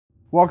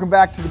Welcome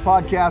back to the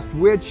podcast,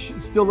 which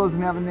still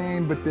doesn't have a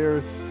name, but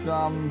there's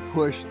some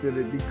push that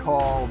it be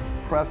called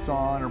Press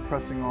On or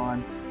Pressing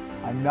On.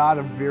 I'm not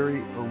a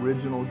very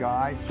original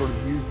guy, sort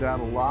of use that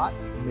a lot.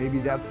 Maybe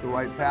that's the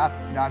right path,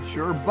 not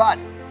sure. But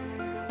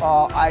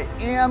I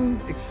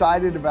am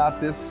excited about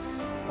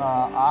this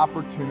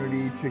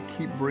opportunity to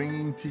keep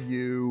bringing to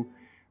you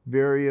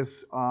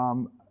various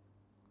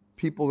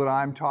people that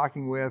I'm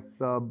talking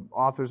with,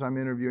 authors I'm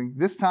interviewing.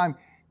 This time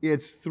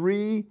it's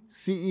 3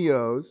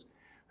 CEOs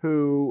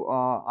who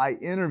I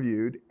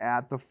interviewed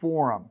at the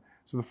Forum.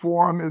 So the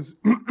Forum is,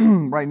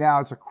 right now,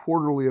 it's a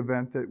quarterly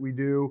event that we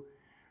do.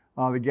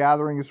 The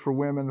gathering is for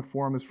women, the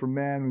Forum is for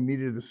men. We meet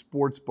at a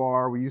sports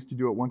bar. We used to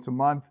do it once a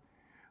month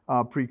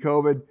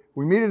pre-COVID.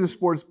 We meet at a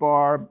sports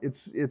bar.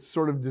 It's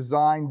sort of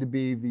designed to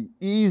be the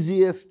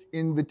easiest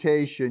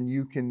invitation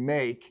you can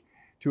make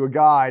to a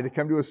guy to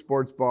come to a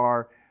sports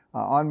bar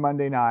on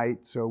Monday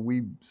night. So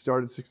we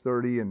start at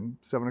 6:30 and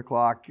 7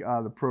 o'clock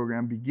the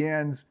program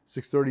begins.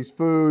 6:30 is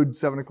food,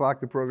 7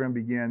 o'clock the program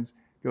begins,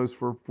 goes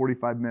for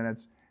 45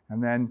 minutes,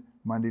 and then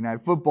Monday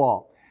Night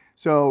Football.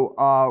 So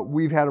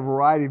we've had a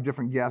variety of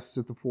different guests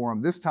at the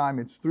Forum. This time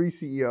it's 3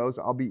 CEOs.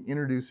 I'll be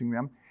introducing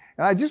them.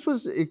 And I just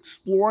was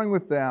exploring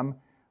with them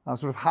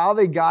sort of how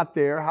they got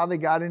there, how they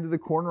got into the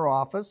corner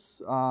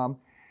office,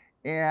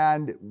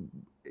 and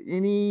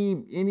any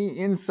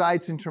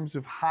insights in terms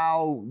of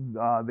how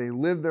they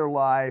live their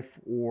life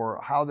or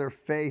how their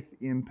faith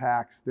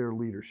impacts their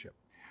leadership.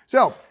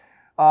 So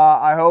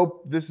I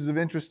hope this is of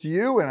interest to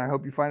you, and I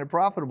hope you find it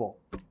profitable.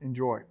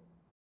 Enjoy.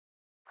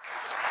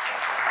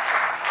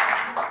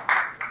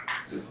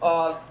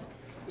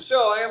 So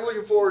I am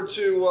looking forward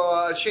to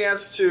a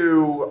chance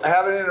to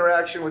have an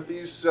interaction with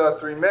these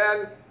 3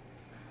 men.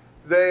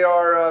 They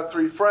are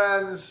 3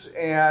 friends,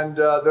 and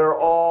they're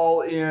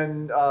all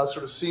in sort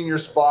of senior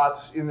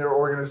spots in their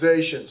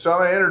organization. So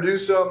I'm going to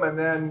introduce them, and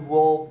then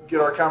we'll get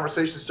our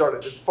conversation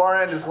started. At the far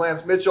end is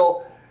Lance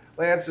Mitchell.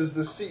 Lance is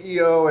the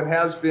CEO and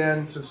has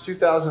been since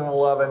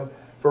 2011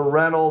 for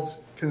Reynolds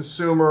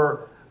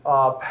Consumer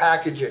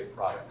Packaging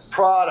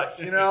products.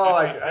 You know,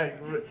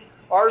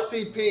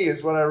 RCP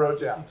is what I wrote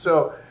down.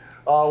 So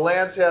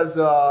Lance has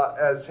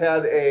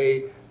had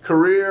a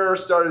career,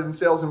 started in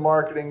sales and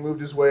marketing, moved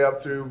his way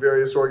up through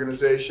various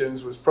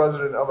organizations, was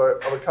president of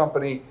a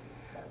company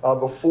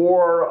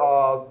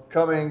before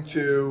coming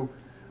to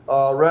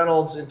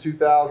Reynolds in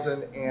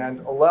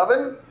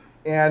 2011.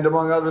 And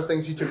among other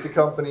things, he took the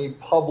company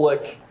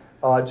public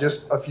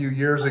just a few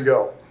years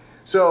ago.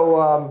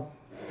 So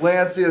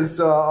Lance is,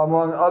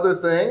 among other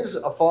things,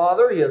 a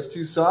father. He has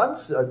 2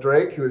 sons,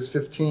 Drake, who is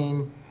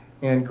 15,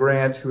 and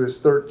Grant, who is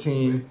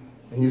 13.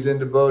 And he's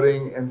into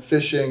boating and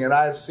fishing, and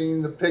I've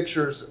seen the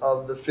pictures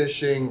of the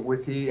fishing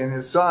with he and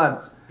his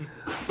sons.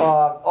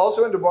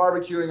 Also into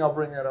barbecuing, I'll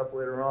bring that up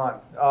later on.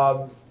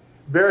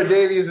 Barrett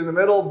Davey is in the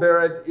middle.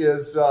 Barrett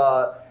is,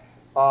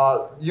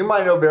 you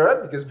might know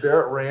Barrett because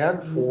Barrett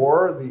ran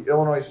for the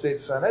Illinois State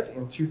Senate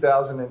in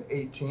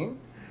 2018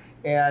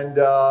 and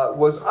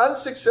was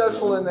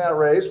unsuccessful in that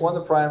race, won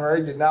the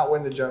primary, did not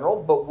win the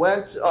general, but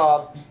went,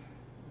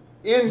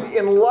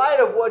 in light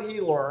of what he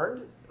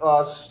learned,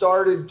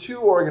 started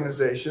 2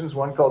 organizations,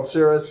 one called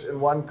Cirrus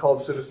and one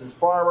called Citizens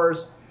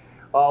Farmers,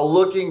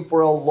 looking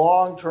for a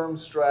long-term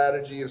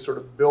strategy of sort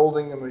of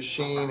building a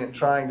machine and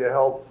trying to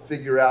help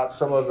figure out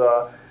some of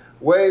the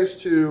ways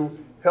to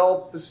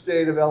help the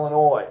state of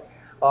Illinois.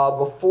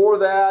 Before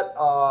that,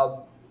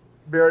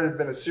 Barrett had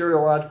been a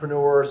serial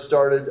entrepreneur,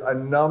 started a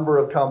number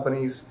of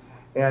companies,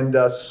 and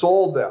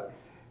sold them.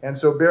 And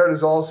so Barrett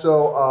is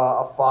also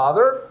a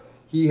father.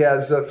 He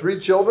has 3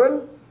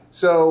 children.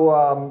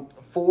 So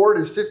Ford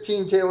is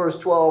 15, Taylor is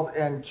 12,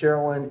 and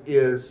Carolyn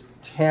is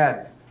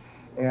 10.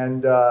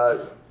 And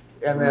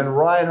then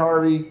Ryan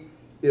Harvey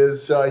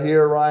is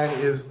here. Ryan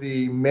is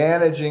the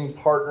managing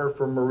partner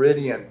for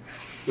Meridian,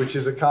 which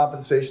is a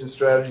compensation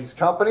strategies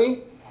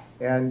company.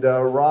 And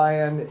both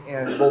Ryan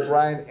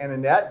and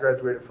Annette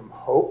graduated from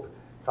Hope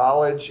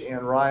College,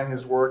 and Ryan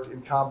has worked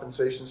in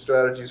compensation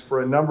strategies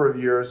for a number of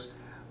years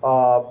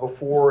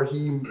before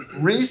he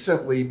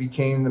recently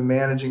became the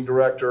managing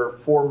director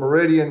for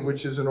Meridian,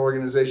 which is an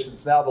organization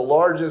that's now the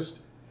largest.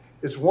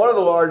 It's one of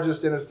the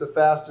largest, and it's the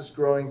fastest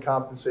growing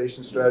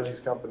compensation strategies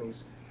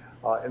companies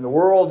in the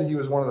world. He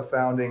was one of the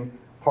founding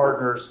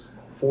partners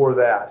for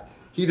that.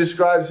 He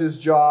describes his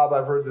job,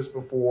 I've heard this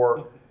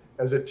before,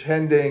 as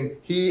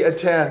he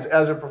attends,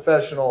 as a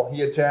professional,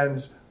 he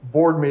attends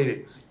board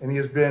meetings, and he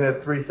has been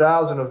at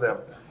 3,000 of them.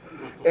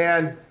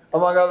 And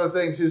among other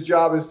things, his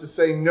job is to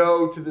say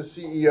no to the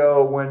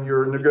CEO when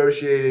you're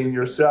negotiating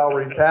your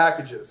salary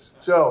packages.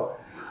 So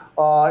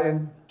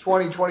in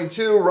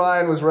 2022,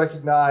 Ryan was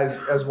recognized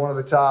as one of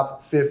the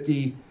top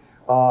 50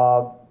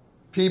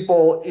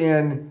 people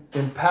in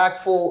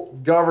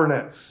impactful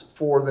governance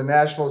for the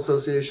National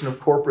Association of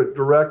Corporate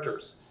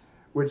Directors,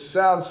 which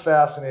sounds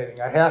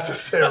fascinating, I have to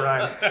say,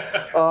 Ryan.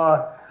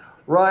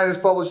 Ryan has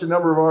published a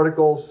number of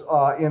articles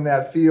in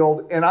that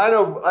field, and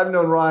I've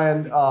known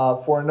Ryan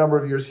for a number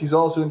of years. He's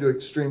also into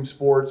extreme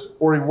sports,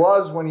 or he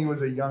was when he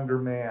was a younger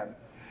man.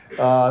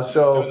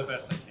 So doing the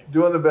best I can.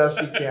 Doing the best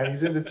he can.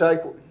 He's into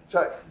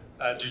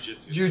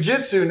Jiu-jitsu.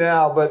 Jiu-jitsu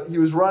now, but he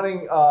was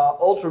running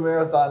ultra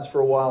marathons for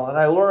a while. And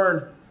I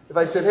learned, if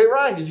I said, hey,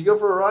 Ryan, did you go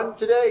for a run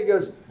today? He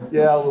goes,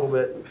 yeah, a little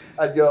bit.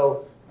 I'd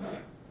go,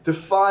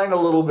 define a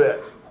little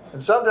bit.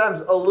 And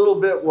sometimes a little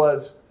bit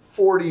was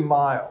 40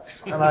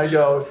 miles. And I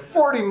go,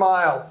 40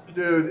 miles,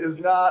 dude, is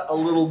not a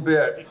little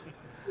bit.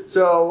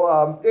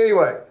 So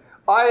anyway,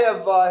 I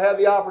have had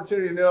the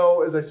opportunity to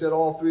know, as I said,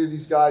 all three of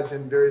these guys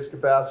in various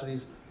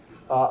capacities.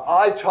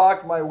 I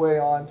talked my way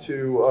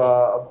onto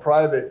a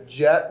private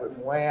jet with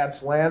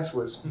Lance. Lance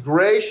was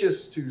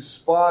gracious to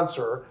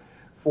sponsor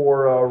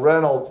for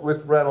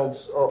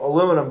Reynolds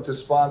Aluminum to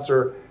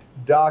sponsor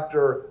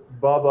Dr.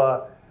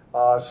 Bubba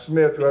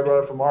Smith, who I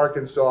brought up from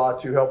Arkansas,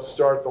 to help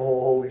start the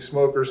whole Holy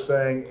Smokers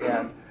thing.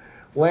 And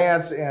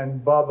Lance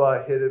and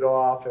Bubba hit it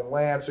off, and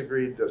Lance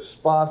agreed to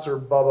sponsor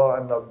Bubba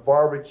on the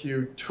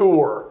barbecue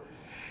tour.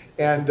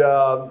 And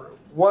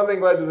one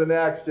thing led to the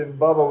next, and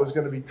Bubba was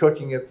going to be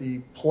cooking at the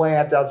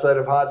plant outside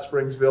of Hot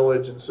Springs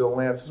Village. And so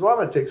Lance says, well, I'm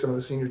going to take some of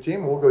the senior team,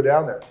 and we'll go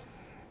down there.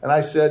 And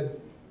I said,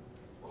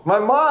 my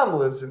mom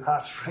lives in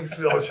Hot Springs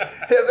Village.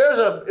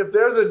 If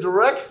there's a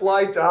direct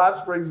flight to Hot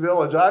Springs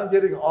Village, I'm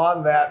getting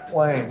on that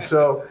plane.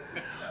 So,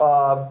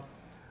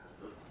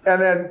 and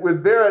then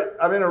with Barrett,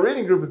 I'm in a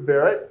reading group with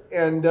Barrett,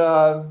 and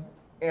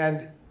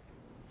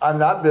I'm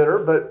not bitter,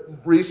 but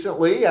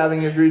recently,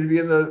 having agreed to be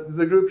in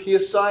the group, he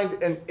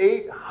assigned an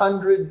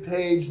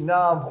 800-page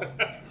novel.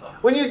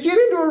 When you get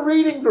into a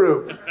reading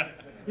group,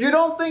 you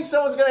don't think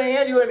someone's going to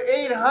hand you an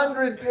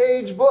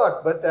 800-page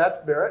book, but that's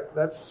Barrett.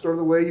 That's sort of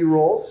the way he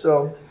rolls.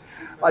 So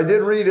I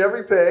did read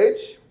every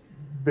page,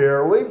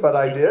 barely, but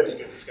I did. It was a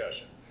good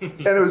discussion.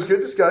 And it was good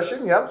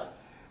discussion, yep.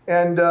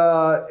 And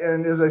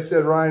as I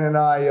said, Ryan and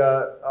I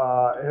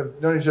have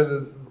known each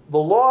other the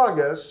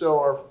longest,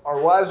 so our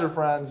wives are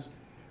friends.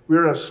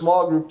 We're in a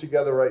small group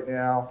together right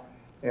now,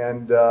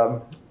 and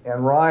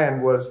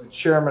Ryan was the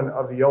chairman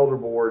of the elder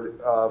board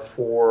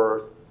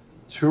for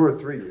 2 or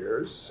 3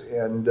 years,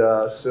 and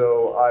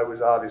so I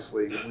was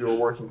we were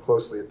working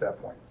closely at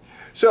that point.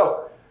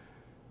 So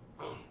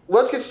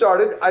let's get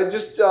started.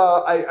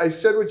 I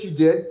said what you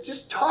did.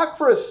 Just talk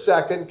for a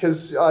second,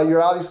 because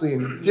you're obviously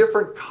in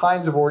different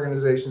kinds of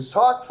organizations.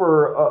 Talk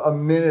for a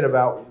minute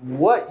about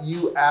what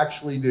you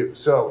actually do.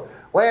 So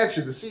Lance,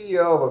 you're the CEO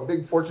of a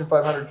big Fortune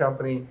 500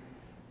 company.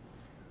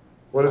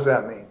 What does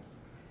that mean?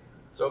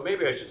 So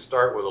maybe I should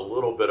start with a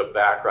little bit of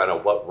background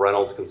on what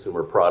Reynolds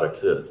Consumer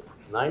Products is.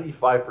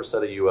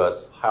 95% of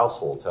U.S.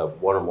 households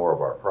have one or more of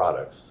our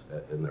products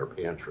in their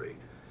pantry.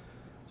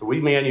 So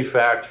we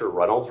manufacture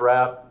Reynolds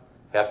Wrap,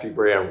 Hefty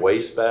brand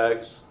waste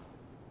bags,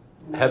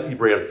 Hefty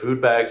brand food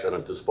bags, and a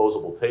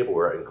disposable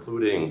tableware,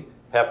 including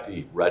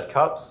Hefty red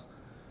cups.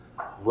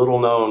 Little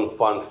known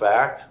fun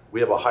fact,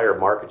 we have a higher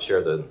market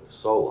share than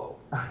Solo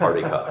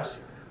party cups.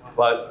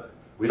 But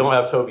we don't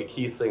have Toby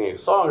Keith singing a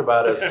song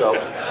about it, so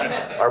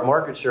our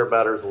market share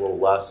matters a little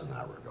less in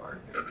that regard.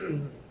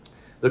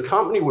 The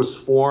company was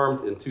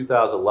formed in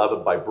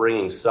 2011 by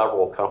bringing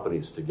several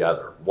companies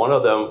together. One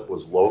of them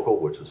was local,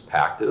 which was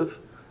Pactiv.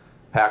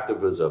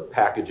 Pactiv was a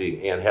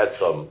packaging and had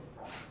some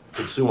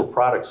consumer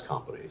products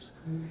companies.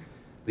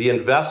 The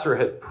investor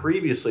had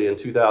previously, in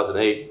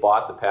 2008,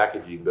 bought the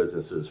packaging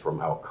businesses from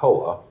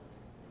Alcoa.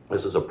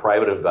 This is a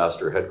private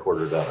investor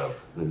headquartered out of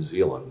New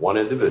Zealand, one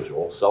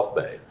individual,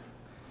 self-made.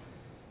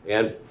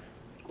 And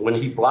when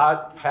he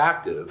bought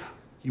Pactiv,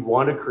 he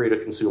wanted to create a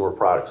consumer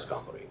products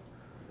company.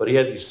 But he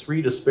had these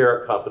 3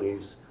 disparate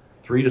companies,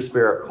 3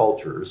 disparate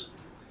cultures,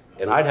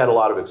 and I'd had a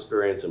lot of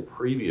experience in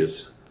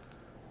previous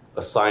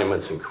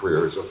assignments and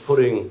careers of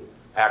putting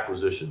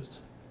acquisitions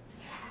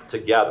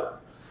together.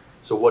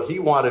 So what he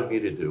wanted me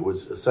to do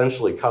was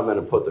essentially come in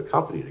and put the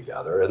company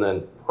together and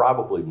then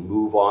probably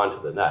move on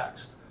to the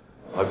next.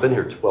 I've been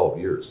here 12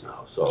 years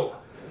now, so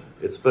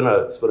it's been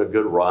a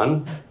good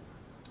run.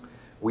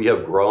 We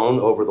have grown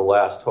over the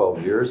last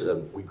 12 years,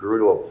 and we grew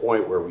to a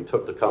point where we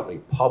took the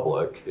company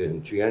public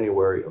in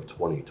January of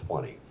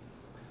 2020.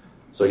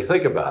 So you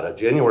think about it,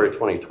 January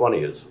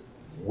 2020 is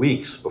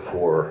weeks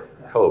before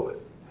COVID.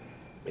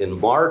 In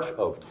March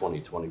of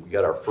 2020, we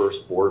had our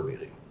first board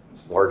meeting,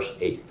 March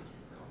 8th.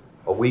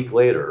 A week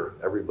later,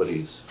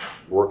 everybody's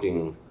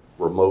working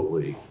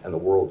remotely, and the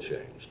world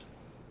changed.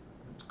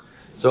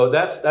 So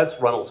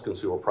that's Reynolds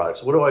Consumer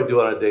Products. What do I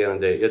do on a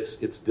day-to-day?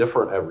 It's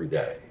different every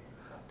day.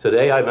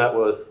 Today, I met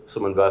with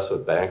some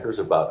investment bankers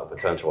about a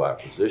potential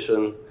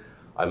acquisition.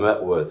 I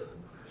met with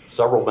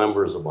several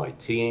members of my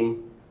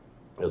team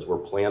as we're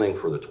planning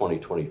for the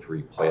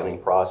 2023 planning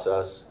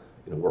process.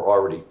 You know, we're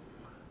already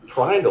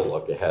trying to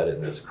look ahead in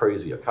this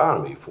crazy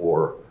economy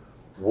for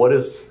what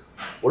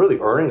are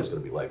the earnings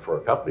going to be like for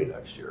our company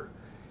next year.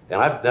 And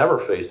I've never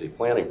faced a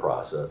planning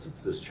process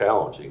that's this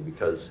challenging,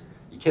 because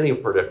you can't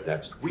even predict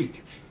next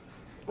week.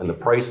 And the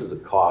prices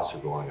and costs are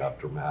going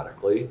up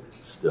dramatically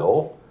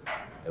still.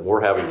 And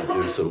we're having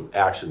to do some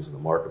actions in the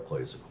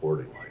marketplace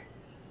accordingly.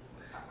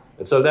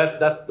 And so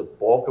that's the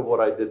bulk of what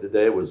I did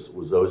today was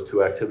those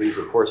 2 activities.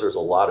 Of course, there's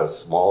a lot of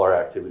smaller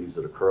activities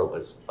that occur,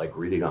 like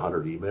reading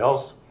 100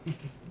 emails.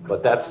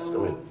 But that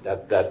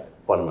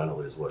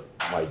fundamentally is what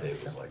my day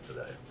was like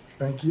today.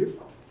 Thank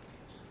you.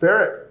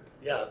 Barrett.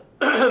 Yeah,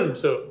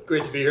 so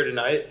great to be here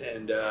tonight,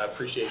 and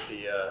appreciate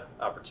the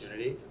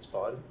opportunity. It's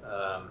fun.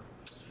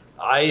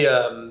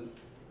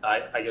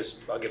 I guess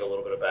I'll give a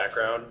little bit of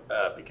background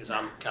because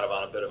I'm kind of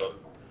on a bit of a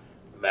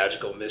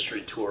magical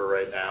mystery tour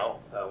right now,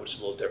 which is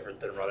a little different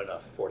than running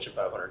a Fortune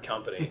 500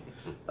 company.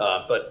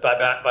 But by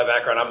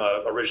background, I'm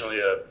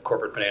originally a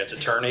corporate finance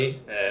attorney,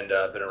 and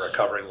I've been a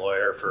recovering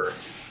lawyer for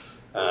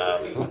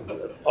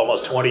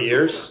almost 20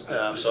 years.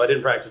 So I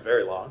didn't practice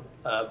very long,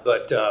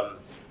 but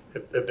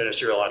have been a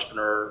serial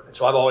entrepreneur. And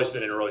so I've always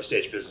been in early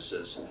stage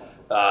businesses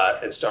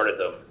and started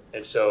them.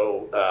 And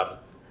so,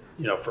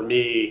 for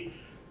me,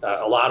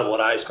 a lot of what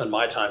I spend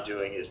my time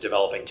doing is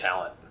developing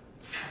talent.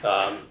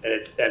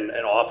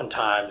 And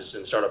oftentimes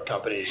in startup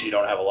companies, you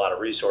don't have a lot of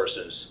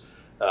resources.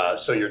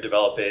 So you're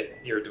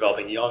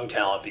developing young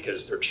talent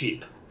because they're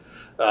cheap.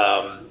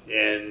 And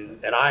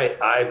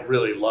I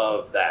really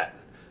love that.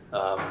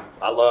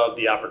 I love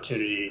the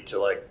opportunity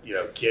to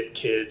get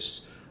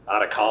kids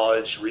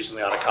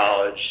recently out of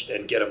college,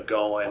 and get them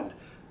going,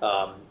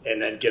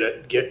 and then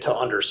get to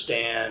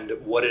understand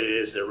what it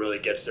is that really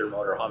gets their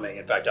motor humming.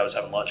 In fact, I was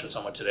having lunch with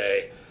someone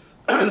today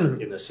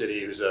in the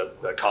city who's a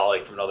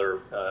colleague from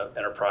another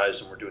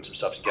enterprise, and we're doing some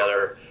stuff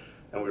together,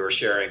 and we were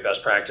sharing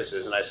best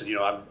practices. And I said,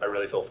 I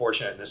really feel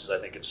fortunate, and this is, I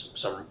think, it's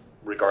some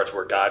regards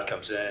where God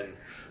comes in.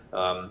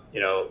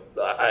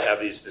 I have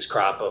this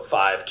crop of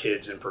 5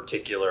 kids in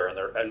particular,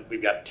 and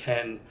we've got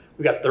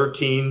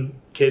 13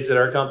 kids at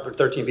our company,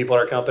 13 people at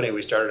our company.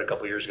 We started a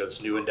couple of years ago,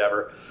 this new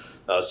endeavor,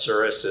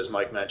 Cirrus, as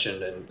Mike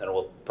mentioned, and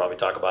we'll probably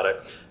talk about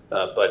it.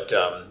 But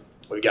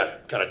we've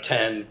got kind of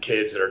 10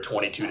 kids that are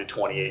 22 to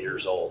 28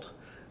 years old.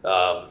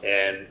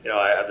 And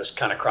I have this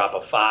kind of crop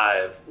of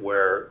 5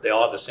 where they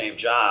all have the same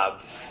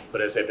job,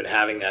 but as they've been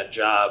having that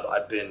job,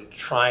 I've been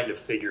trying to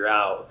figure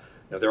out,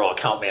 they're all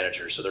account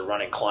managers, so they're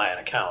running client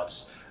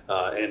accounts.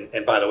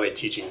 And by the way,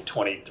 teaching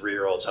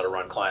 23-year-olds how to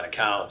run client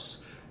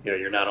accounts,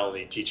 you're not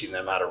only teaching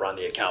them how to run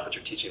the account, but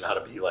you're teaching them how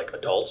to be like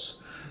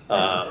adults.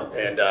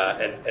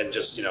 And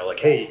just,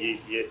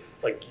 hey,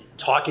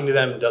 talking to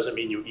them doesn't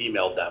mean you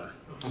emailed them.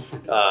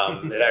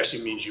 It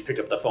actually means you picked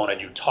up the phone and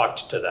you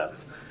talked to them.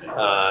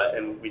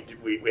 And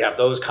we have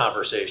those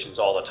conversations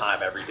all the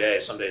time, every day.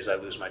 Some days I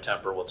lose my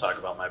temper. We'll talk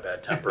about my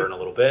bad temper in a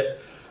little bit.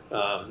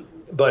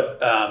 But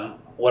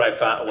what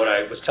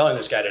I was telling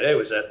this guy today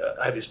was that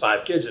I have these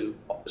 5 kids, and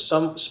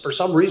for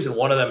some reason,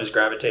 one of them is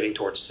gravitating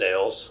towards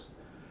sales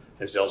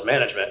and sales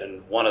management,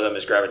 and one of them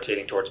is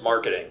gravitating towards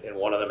marketing, and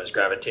one of them is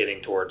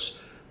gravitating towards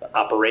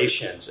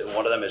operations, and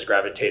one of them is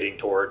gravitating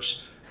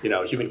towards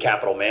human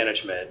capital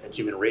management and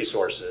human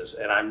resources.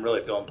 And I'm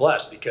really feeling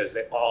blessed because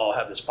they all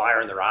have this fire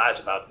in their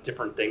eyes about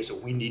different things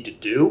that we need to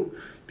do,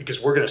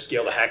 because we're going to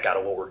scale the heck out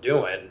of what we're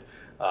doing.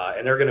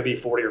 And there are going to be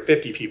 40 or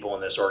 50 people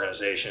in this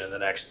organization in the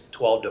next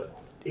 12 to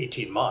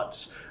 18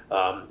 months.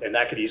 And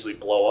that could easily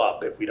blow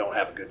up if we don't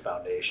have a good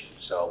foundation.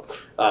 So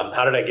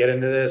how did I get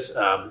into this?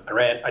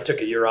 I took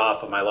a year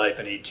off of my life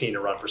in 2018 to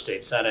run for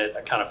state senate.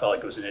 I kind of felt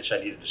like it was an itch I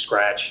needed to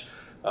scratch.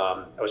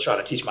 I was trying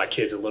to teach my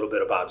kids a little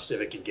bit about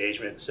civic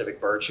engagement, civic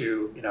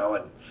virtue,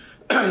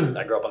 and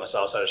I grew up on the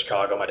south side of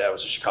Chicago. My dad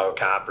was a Chicago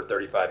cop for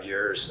 35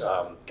 years.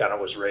 Kind of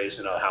was raised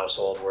in a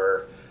household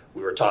where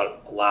we were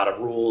taught a lot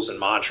of rules and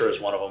mantras.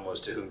 One of them was,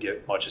 to whom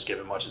much is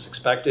given, much is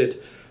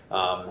expected.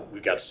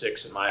 We've got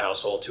 6 in my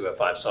household, 2 have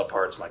 5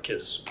 subparts. My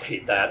kids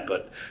hate that,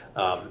 but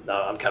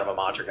I'm kind of a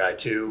mantra guy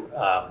too.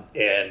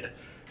 And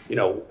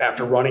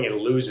after running and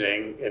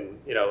losing, and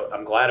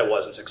I'm glad it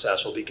wasn't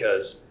successful,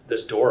 because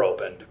this door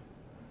opened.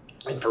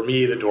 And for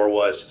me, the door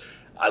was,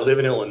 I live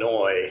in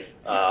Illinois,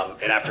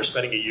 and after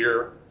spending a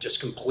year just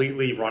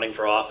completely running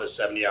for office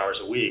 70 hours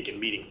a week and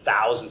meeting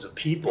thousands of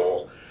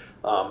people,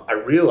 I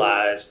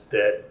realized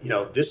that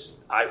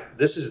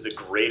this is the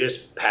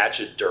greatest patch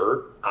of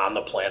dirt on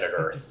the planet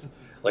Earth.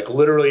 Like,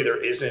 literally,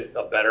 there isn't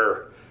a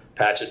better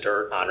patch of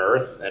dirt on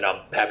Earth, and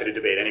I'm happy to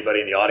debate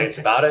anybody in the audience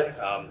about it.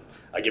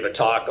 I give a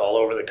talk all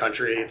over the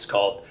country. It's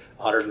called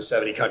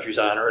 170 Countries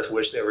on Earth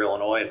Wish They Were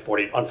Illinois,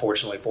 and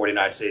unfortunately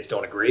 49 states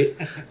don't agree.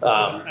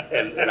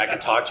 And I can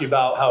talk to you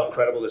about how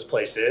incredible this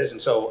place is.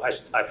 And so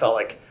I felt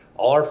like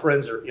all our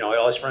friends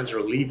all his friends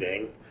are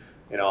leaving.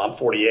 I'm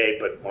 48,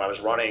 but when I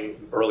was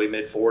running early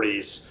mid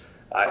 40s,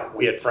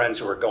 we had friends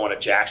who were going to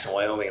Jackson,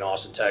 Wyoming, and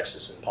Austin,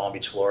 Texas, and Palm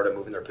Beach, Florida,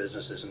 moving their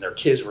businesses, and their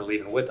kids were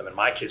leaving with them. And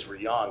my kids were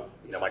young.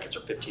 My kids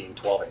are 15,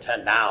 12, and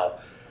 10 now.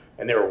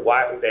 And they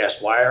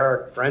asked, why are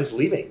our friends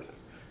leaving?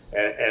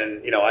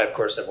 And I of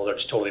course said, well, they're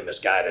just totally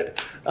misguided.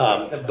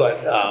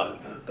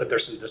 But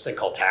there's this thing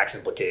called tax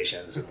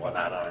implications and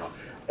whatnot. I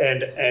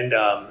don't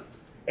know.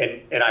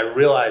 And I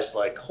realized,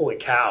 like, holy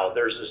cow,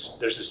 there's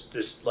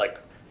this like,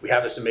 we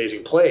have this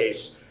amazing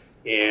place,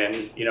 and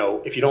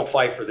if you don't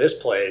fight for this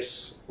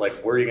place, like,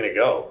 where are you going to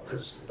go?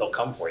 Because they'll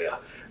come for you.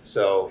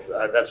 So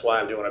that's why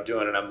I'm doing what I'm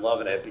doing, and I'm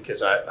loving it,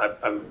 because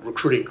I'm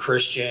recruiting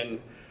Christian,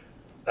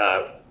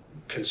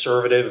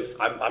 conservative.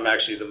 I'm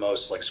actually the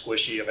most, like,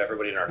 squishy of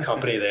everybody in our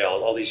company.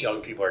 All these young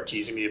people are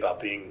teasing me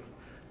about being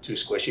too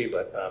squishy,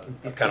 but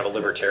I'm kind of a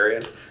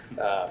libertarian.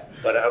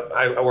 But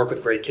I work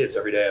with great kids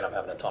every day, and I'm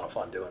having a ton of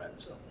fun doing it.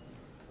 So.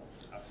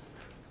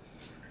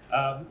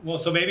 Well,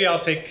 so maybe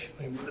let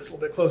me move this a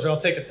little bit closer. I'll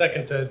take a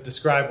second to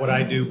describe what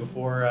I do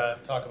before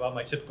talk about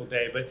my typical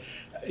day. But,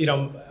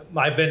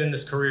 I've been in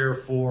this career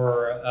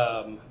for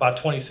about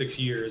 26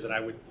 years, and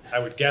I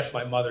would guess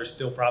my mother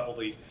still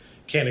probably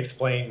can't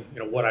explain,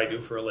 what I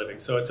do for a living.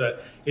 So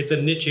it's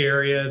a niche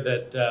area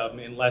that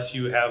unless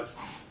you have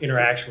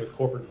interaction with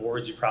corporate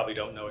boards, you probably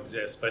don't know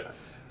exists. But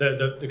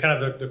the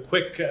kind of the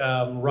quick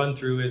run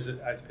through is,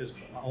 as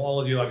all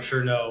of you I'm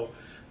sure know,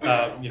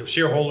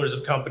 shareholders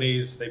of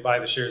companies, they buy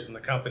the shares in the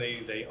company,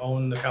 they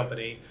own the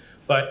company,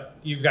 but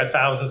you've got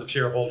thousands of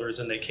shareholders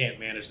and they can't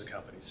manage the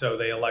company. So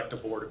they elect a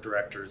board of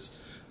directors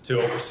to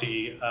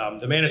oversee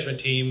the management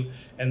team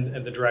and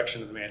the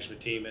direction of the management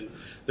team. And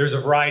there's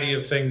a variety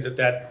of things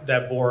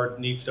that board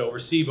needs to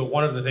oversee, but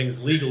one of the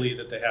things legally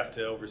that they have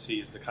to oversee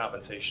is the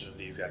compensation of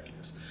the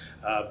executives.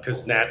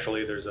 Because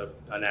naturally there's a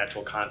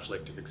natural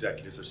conflict if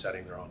executives are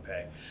setting their own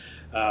pay.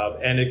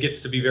 And it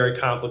gets to be very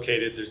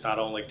complicated. There's not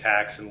only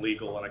tax and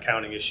legal and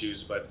accounting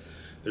issues, but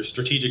there's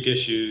strategic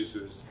issues,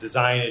 there's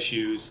design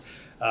issues,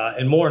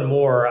 and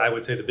more, I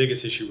would say the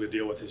biggest issue we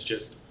deal with is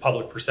just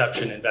public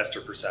perception,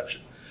 investor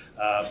perception.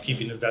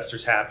 Keeping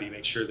investors happy,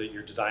 make sure that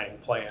you're designing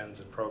plans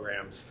and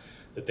programs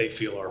that they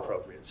feel are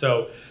appropriate.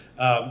 So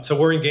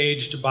we're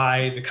engaged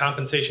by the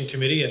compensation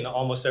committee, and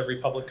almost every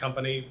public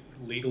company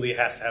legally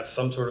has to have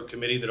some sort of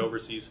committee that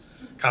oversees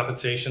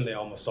compensation. They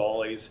almost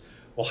always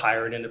will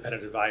hire an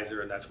independent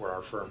advisor, and that's where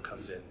our firm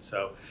comes in.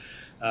 So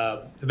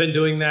I've been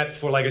doing that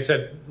for, like I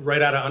said,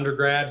 right out of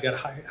undergrad, got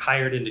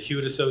hired into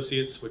Hewitt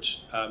Associates,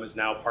 which is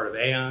now part of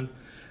Aon,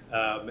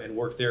 and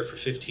worked there for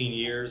 15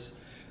 years.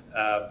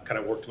 Kind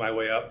of worked my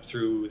way up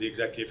through the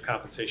executive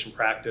compensation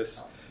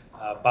practice.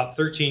 About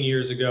 13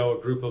 years ago,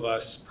 a group of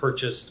us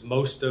purchased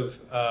most of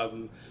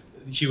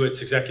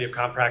Hewitt's executive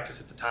comp practice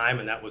at the time,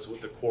 and that was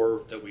with the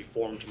core that we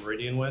formed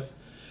Meridian with.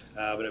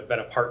 But I've been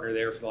a partner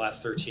there for the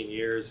last 13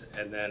 years.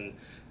 And then,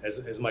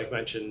 as Mike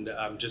mentioned,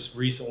 just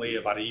recently,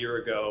 about a year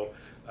ago,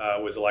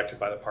 was elected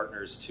by the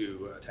partners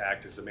to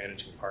act as the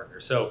managing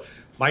partner. So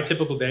my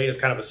typical day is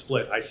kind of a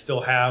split. I still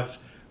have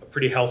a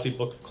pretty healthy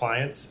book of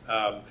clients.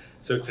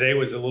 So today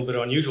was a little bit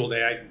unusual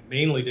day. I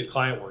mainly did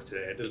client work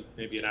today. I did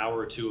maybe an hour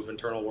or two of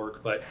internal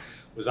work, but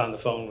was on the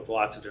phone with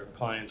lots of different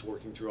clients,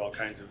 working through all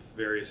kinds of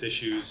various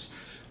issues,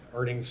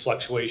 earnings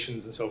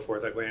fluctuations and so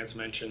forth. Like Lance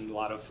mentioned, a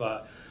lot of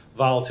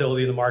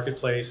volatility in the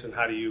marketplace, and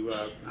how do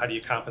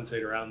you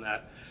compensate around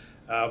that?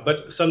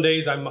 But some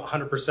days I'm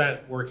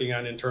 100% working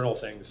on internal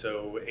things,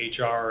 so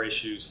HR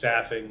issues,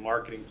 staffing,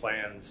 marketing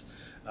plans,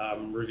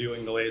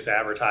 reviewing the latest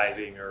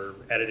advertising, or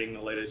editing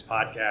the latest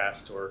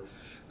podcast, or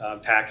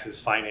taxes,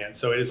 finance.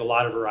 So it is a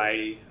lot of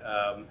variety,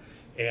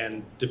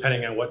 and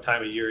depending on what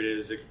time of year it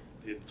is, it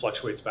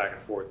fluctuates back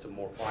and forth to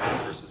more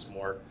client versus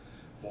more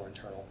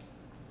internal.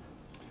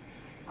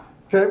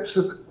 Okay,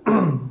 so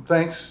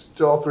thanks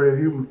to all three of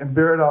you. And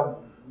Barrett,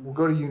 we'll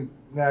go to you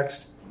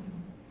next.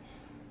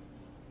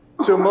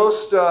 So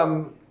most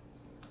 10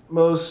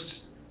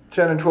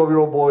 and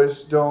 12-year-old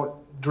boys don't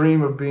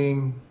dream of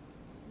being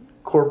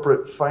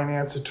corporate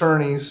finance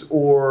attorneys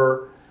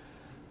or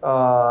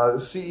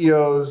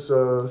CEOs,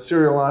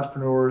 serial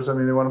entrepreneurs. I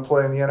mean, they want to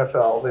play in the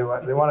NFL. They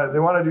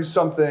want to do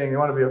something. They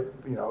want to be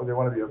they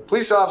want to be a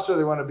police officer.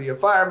 They want to be a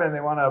fireman.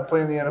 They want to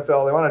play in the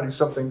NFL. They want to do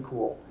something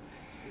cool.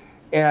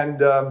 And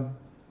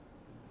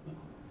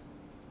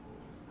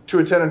to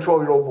a 10 and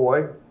 12-year-old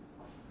boy,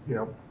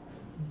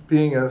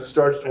 being a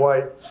starched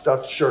white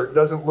stuffed shirt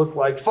doesn't look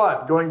like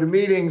fun. Going to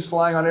meetings,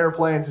 flying on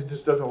airplanes, it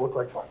just doesn't look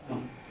like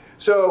fun.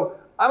 So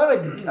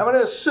I'm gonna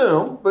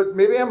assume, but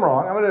maybe I'm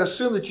wrong, I'm gonna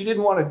assume that you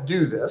didn't want to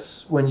do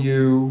this when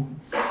you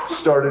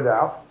started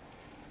out,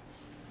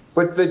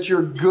 but that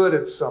you're good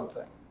at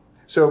something.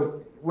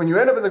 So when you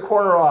end up in the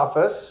corner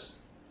office,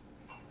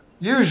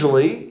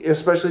 usually,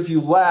 especially if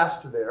you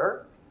last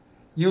there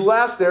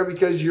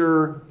because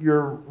you're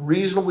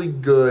reasonably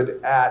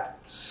good at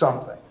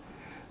something.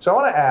 So I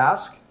want to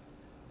ask,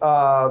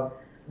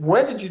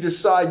 when did you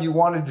decide you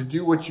wanted to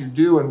do what you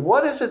do, and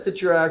what is it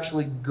that you're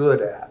actually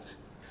good at?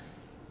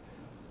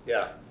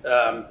 Yeah.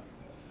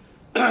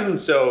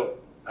 So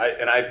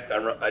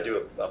I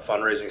do a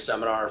fundraising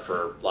seminar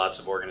for lots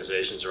of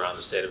organizations around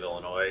the state of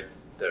Illinois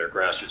that are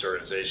grassroots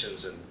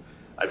organizations, and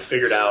I've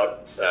figured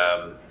out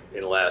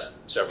in the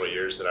last several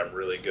years that I'm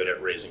really good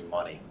at raising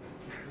money.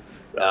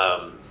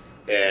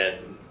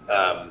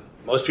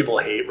 Most people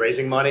hate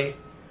raising money,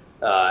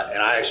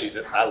 and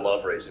I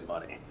love raising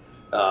money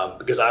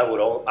because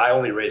I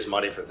only raise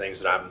money for things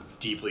that I'm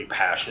deeply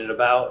passionate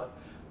about.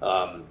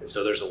 And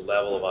so there's a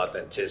level of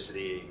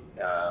authenticity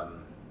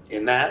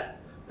in that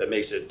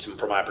makes it,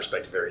 from my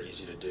perspective, very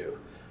easy to do.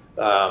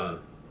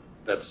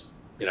 That's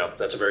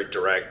a very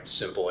direct,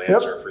 simple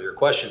answer for your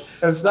question.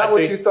 And it's not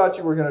what you thought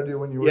you were going to do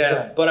when you were 10.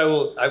 Yeah, but I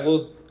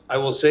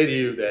will say to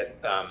you that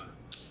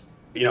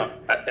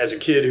as a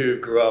kid who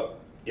grew up,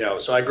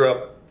 so I grew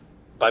up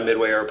by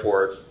Midway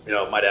Airport.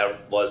 My dad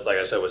was, like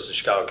I said, was a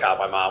Chicago cop.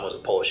 My mom was a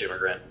Polish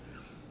immigrant.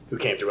 who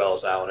came through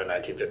Ellis Island in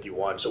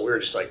 1951. So we were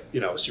just like,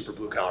 super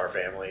blue collar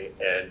family.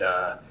 And,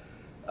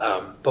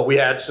 but we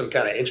had some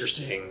kind of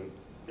interesting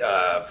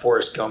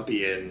Forrest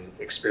Gumpian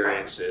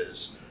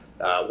experiences.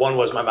 One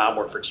was my mom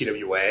worked for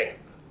TWA,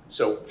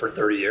 so for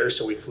 30 years,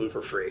 so we flew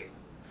for free.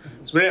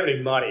 So we didn't have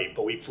any money,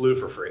 but we flew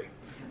for free.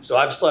 So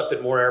I've slept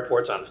at more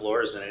airports on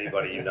floors than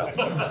anybody you know.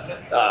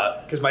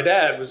 Because my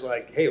dad was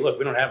like, hey, look,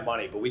 we don't have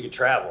money, but we can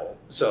travel.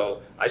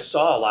 So I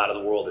saw a lot of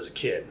the world as a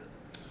kid.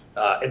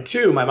 And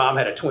two, my mom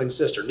had a twin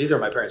sister. Neither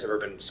of my parents have ever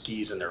been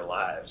skis in their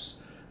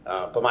lives.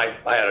 But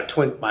I had a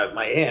twin,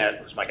 my aunt,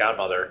 who was my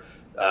godmother,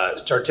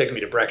 started taking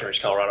me to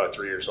Breckenridge, Colorado at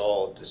 3 years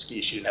old to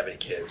ski. She didn't have any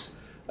kids.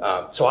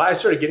 So I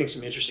started getting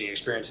some interesting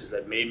experiences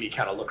that made me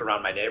kind of look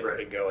around my neighborhood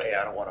and go, hey,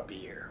 I don't want to be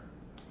here.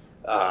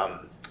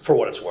 For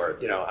what it's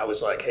worth, I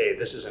was like, hey,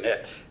 this isn't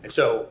it. And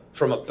so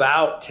from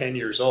about 10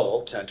 years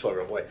old, 10,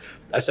 12-year-old boy,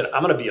 I said,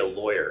 I'm going to be a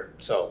lawyer.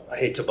 So I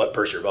hate to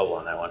burst your bubble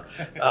on that one.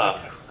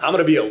 I'm going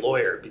to be a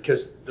lawyer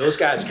because those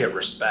guys get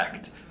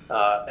respect.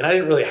 And I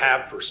didn't really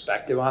have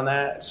perspective on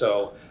that.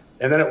 So,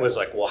 and then it was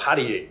like, well, how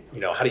do you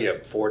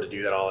afford to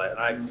do that all that?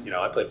 And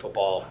I played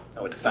football.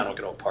 I went to Fenwick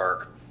and Oak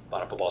Park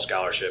on a football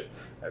scholarship.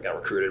 I got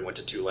recruited, went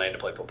to Tulane to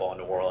play football in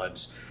New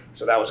Orleans.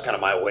 So that was kind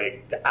of my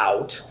way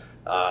out.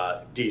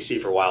 DC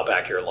for a while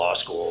back here at law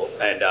school,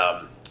 and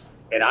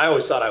I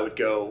always thought I would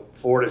go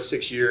 4 to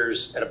 6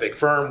 years at a big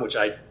firm, which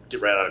I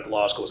did right out of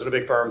law school, was in a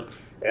big firm,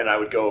 and I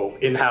would go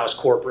in-house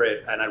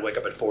corporate, and I'd wake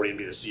up at 40 and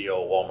be the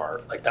CEO of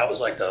Walmart. Like that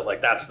was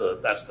that's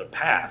the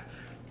path.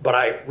 But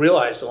I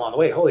realized along the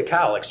way, holy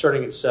cow! Like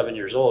starting at 7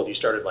 years old, you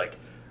started like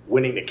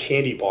winning the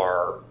candy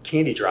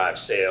drive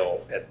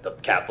sale at the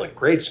Catholic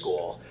grade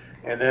school.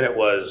 And then it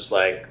was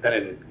like, then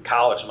in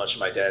college, much to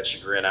my dad's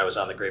chagrin, I was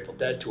on the Grateful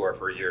Dead tour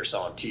for a year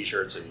selling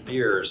T-shirts and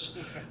beers,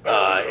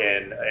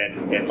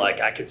 and like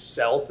I could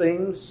sell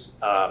things,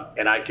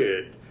 and I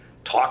could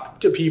talk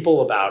to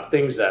people about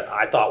things that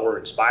I thought were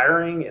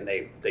inspiring, and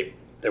they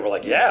were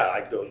like, yeah, I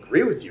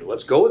agree with you,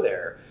 let's go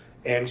there.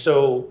 And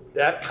so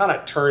that kind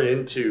of turned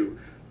into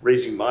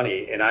raising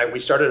money, and we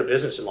started a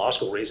business in law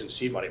school raising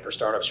seed money for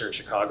startups here in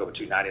Chicago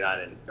between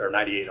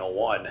 98 and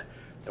 01.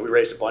 And we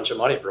raised a bunch of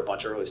money for a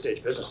bunch of early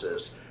stage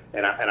businesses.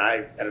 And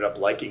I ended up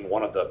liking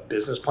one of the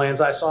business plans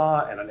I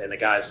saw, and the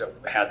guys that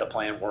had the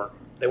plan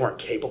weren't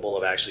capable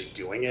of actually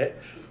doing it.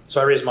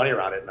 So I raised money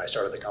around it and I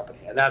started the company.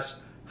 And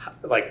that's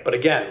like, but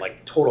again,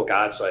 like total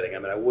God sighting. I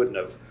mean, I wouldn't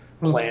have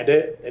planned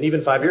it. And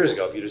even 5 years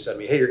ago, if you'd have said to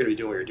me, hey, you're going to be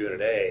doing what you're doing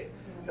today,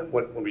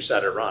 when we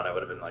decided to run, I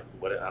would have been like,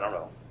 what? I don't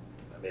know.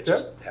 I mean, it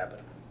just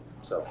happened.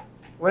 So,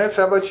 Lance,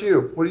 how about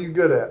you? What are you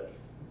good at?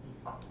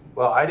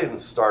 Well, I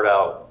didn't start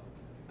out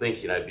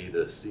thinking I'd be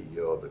the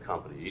CEO of the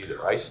company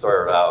either. I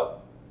started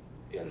out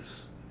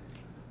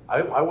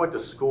I went to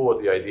school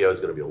with the idea I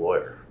was going to be a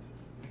lawyer.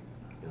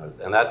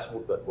 And that's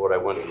what I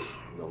went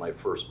to, my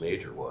first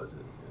major was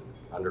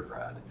in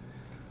undergrad.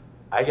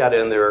 I got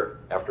in there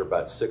after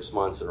about 6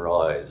 months and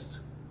realized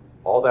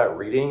all that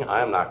reading,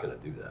 I am not going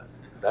to do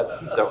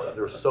that.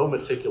 They're so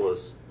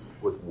meticulous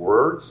with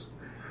words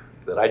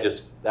that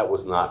that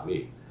was not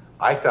me.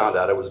 I found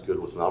out I was good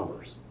with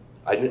numbers.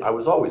 I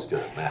was always good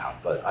at math,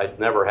 but I'd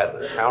never had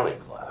an accounting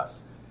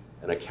class.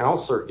 And a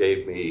counselor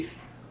gave me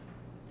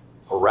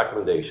a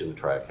recommendation to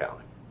try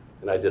accounting.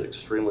 And I did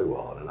extremely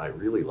well, and I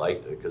really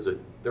liked it because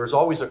there's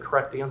always a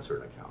correct answer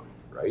in accounting,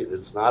 right?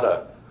 It's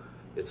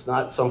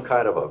not some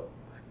kind of a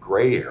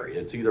gray area.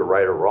 It's either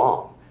right or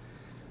wrong.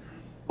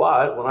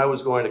 But when I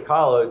was going to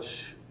college,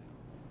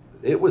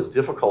 it was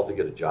difficult to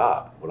get a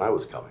job when I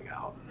was coming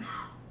out.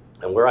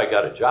 And where I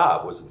got a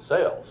job was in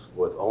sales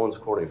with Owens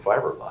Corning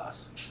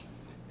Fiberglass.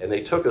 And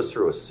they took us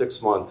through a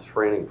 6-month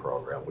training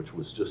program, which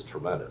was just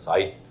tremendous.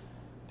 I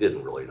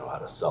didn't really know how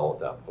to sell at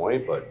that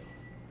point, but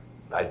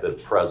I'd been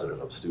president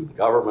of student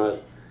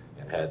government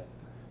and had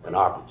an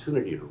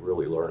opportunity to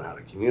really learn how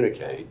to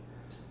communicate.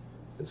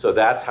 And so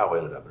that's how I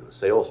ended up in a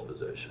sales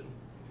position.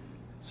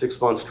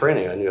 6 months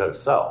training, I knew how to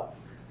sell.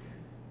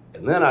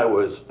 And then I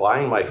was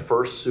buying my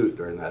first suit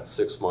during that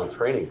 6-month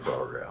training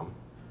program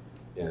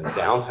in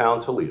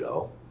downtown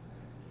Toledo,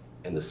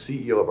 and the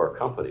CEO of our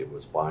company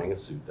was buying a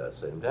suit that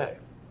same day.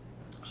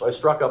 So I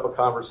struck up a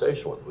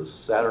conversation with him. It was a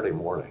Saturday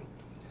morning.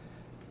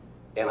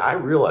 And I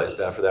realized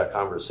after that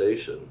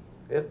conversation,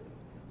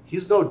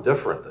 he's no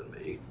different than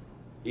me.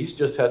 He's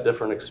just had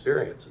different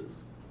experiences.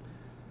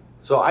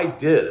 So I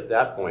did, at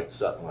that point,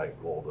 set my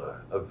goal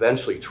to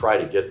eventually try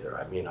to get there.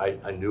 I mean,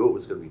 I knew it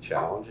was going to be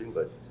challenging,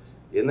 but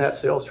in that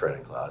sales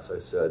training class, I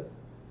said,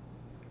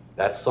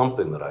 that's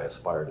something that I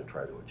aspire to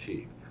try to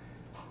achieve.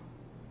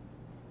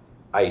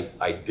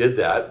 I did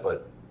that,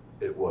 but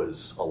it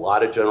was a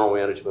lot of general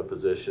management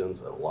positions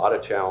and a lot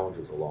of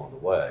challenges along the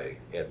way,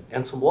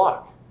 and some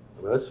luck.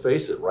 I mean, let's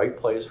face it, right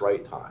place,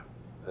 right time,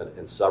 and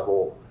in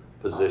several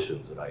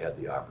positions that I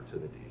had the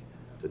opportunity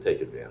to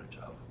take advantage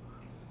of.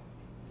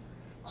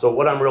 So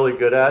what I'm really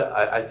good at,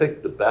 I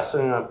think the best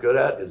thing I'm good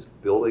at is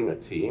building a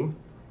team,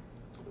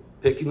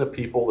 picking the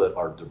people that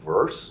are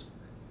diverse,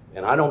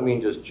 and I don't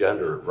mean just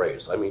gender and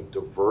race, I mean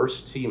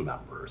diverse team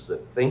members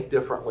that think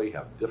differently,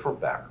 have different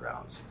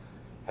backgrounds,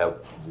 have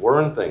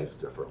learned things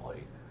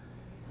differently,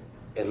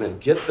 and then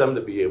get them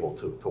to be able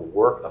to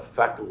work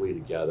effectively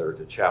together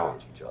to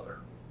challenge each other,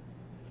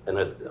 and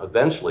then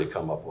eventually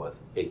come up with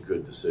a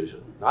good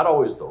decision. Not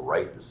always the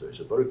right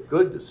decision, but a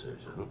good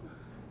decision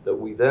that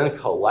we then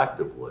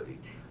collectively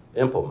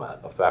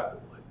implement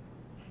effectively.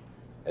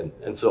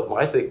 And so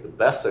I think the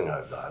best thing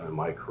I've done in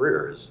my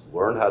career is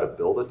learn how to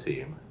build a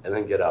team and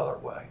then get out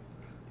of their way.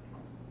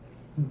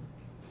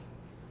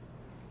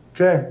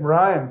 Okay,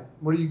 Ryan,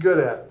 what are you good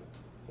at?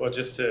 Well,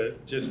 just to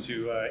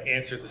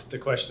answer the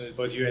question that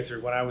both you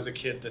answered, when I was a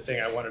kid, the thing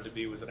I wanted to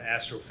be was an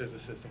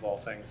astrophysicist of all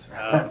things.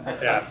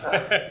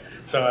 Yeah,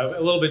 so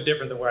a little bit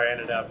different than where I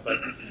ended up, but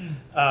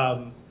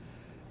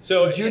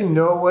so did you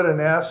know what an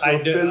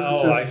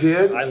astrophysicist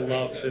did? I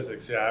love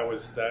physics. Yeah, I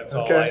was. That's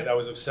okay. all. I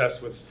was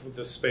obsessed with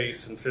the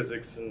space and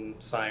physics and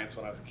science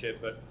when I was a kid.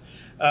 But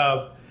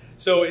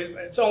so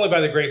it's only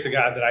by the grace of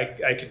God that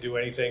I could do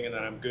anything and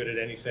that I'm good at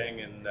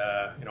anything. And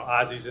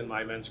Ozzy's in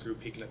my men's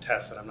group. He can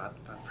attest that I'm a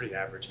pretty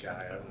average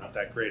guy. I'm not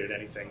that great at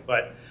anything.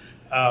 But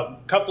a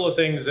couple of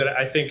things that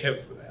I think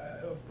have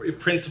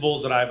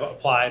principles that I've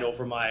applied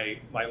over my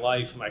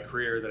life, my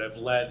career, that have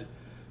led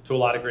to a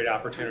lot of great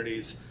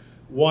opportunities.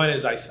 One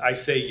is I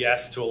say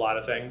yes to a lot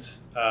of things,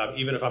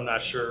 even if I'm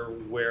not sure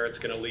where it's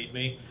going to lead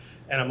me.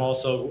 And I'm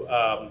also,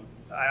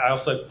 I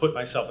also put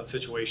myself in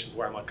situations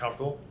where I'm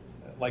uncomfortable,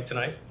 like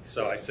tonight.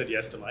 So I said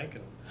yes to Mike,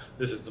 and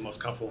this is the most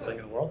comfortable thing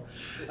in the world.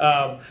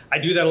 I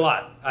do that a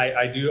lot.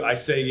 I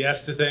say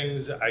yes to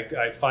things.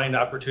 I find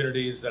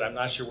opportunities that I'm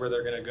not sure where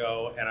they're going to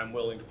go, and I'm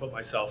willing to put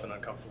myself in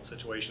uncomfortable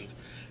situations.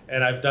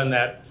 And I've done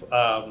that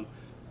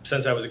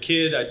since I was a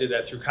kid. I did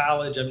that through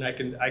college. I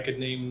mean, I could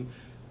name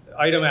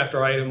item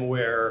after item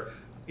where,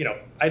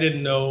 I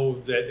didn't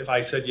know that if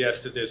I said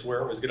yes to this,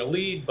 where it was going to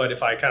lead. But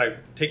if I kind of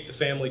take the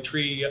family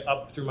tree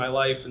up through my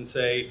life and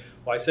say,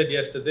 well, I said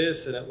yes to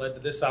this and it led to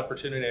this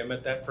opportunity, I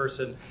met that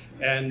person,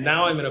 and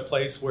now I'm in a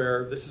place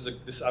where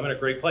I'm in a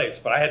great place,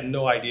 but I had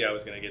no idea I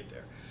was going to get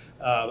there.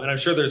 And I'm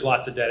sure there's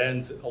lots of dead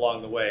ends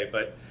along the way,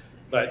 but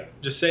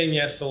just saying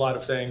yes to a lot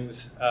of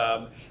things,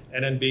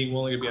 and then being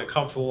willing to be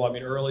uncomfortable. I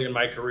mean, early in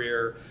my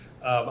career,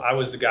 I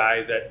was the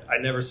guy that I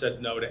never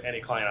said no to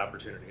any client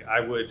opportunity.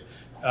 I would,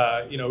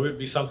 it would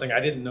be something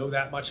I didn't know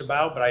that much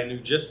about, but I knew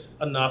just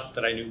enough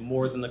that I knew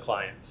more than the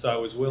client. So I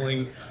was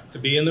willing to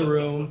be in the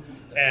room,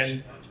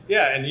 and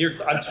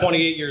I'm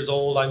 28 years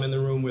old. I'm in the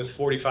room with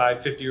 45,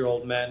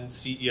 50-year-old men,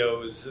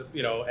 CEOs,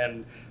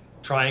 and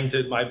trying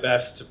my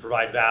best to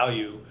provide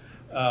value.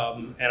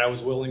 And I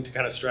was willing to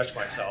kind of stretch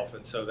myself.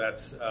 And so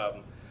that's,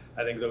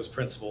 I think those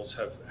principles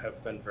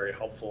have been very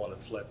helpful and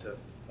have led to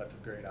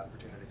great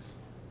opportunities.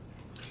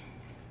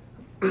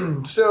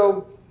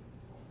 So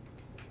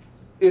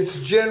it's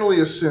generally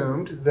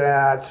assumed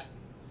that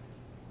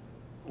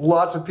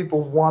lots of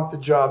people want the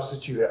jobs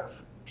that you have.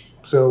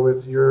 So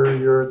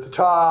you're at the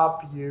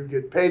top, you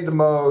get paid the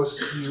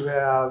most, you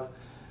have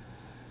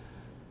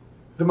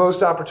the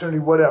most opportunity,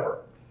 whatever.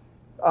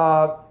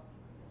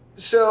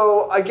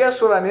 So I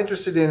guess what I'm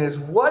interested in is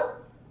what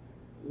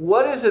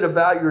is it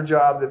about your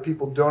job that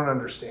people don't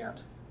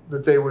understand,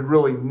 that they would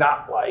really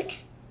not like,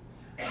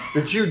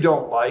 that you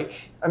don't like?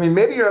 I mean,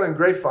 maybe you're having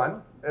great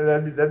fun, and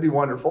that'd be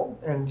wonderful,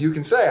 and you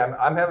can say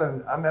I'm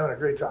having a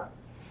great time.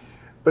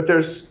 But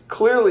there's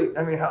clearly,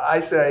 I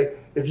say,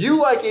 if you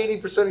like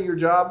 80% of your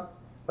job,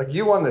 like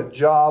you won the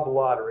job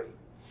lottery.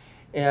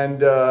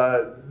 And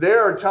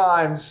there are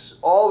times,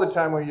 all the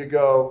time, where you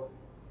go,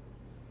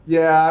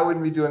 yeah, I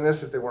wouldn't be doing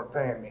this if they weren't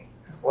paying me.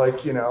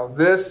 Like,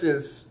 this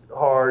is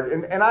hard.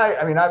 And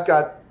I've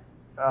got,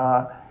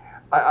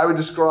 I would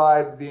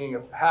describe being a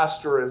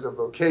pastor as a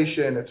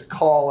vocation. It's a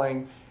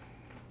calling.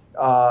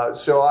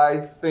 So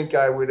I think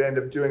I would end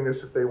up doing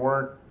this if they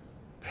weren't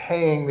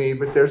paying me,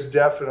 but there's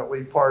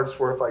definitely parts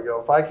where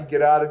if I could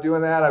get out of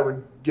doing that, I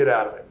would get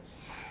out of it.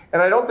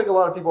 And I don't think a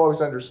lot of people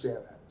always understand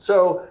that.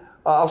 So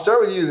I'll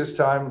start with you this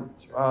time.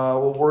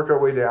 We'll work our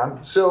way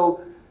down.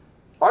 So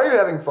are you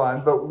having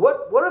fun? But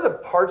what are the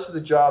parts of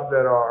the job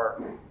that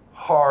are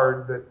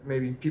hard that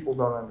maybe people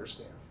don't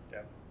understand?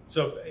 Yeah.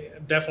 So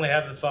definitely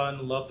having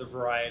fun. Love the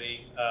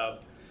variety.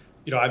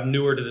 I'm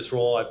newer to this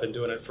role. I've been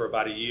doing it for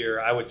about a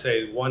year. I would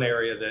say one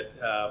area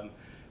that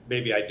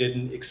maybe I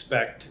didn't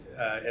expect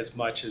as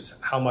much as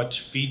how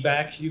much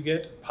feedback you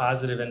get,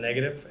 positive and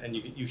negative, and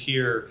you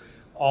hear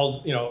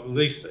all, at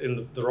least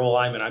in the role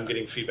I'm in, I'm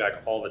getting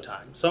feedback all the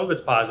time. Some of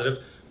it's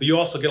positive, but you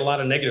also get a lot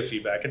of negative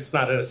feedback. It's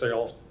not necessarily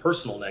all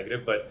personal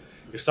negative, but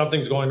if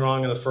something's going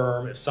wrong in the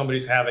firm, if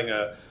somebody's having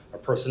a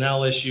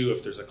personnel issue,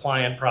 if there's a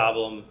client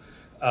problem,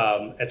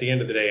 at the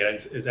end of the day,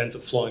 it ends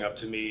up flowing up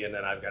to me, and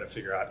then I've got to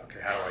figure out,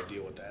 okay, how do I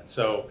deal with that?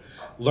 So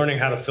learning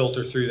how to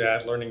filter through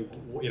that, learning,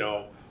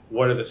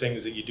 what are the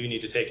things that you do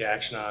need to take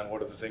action on,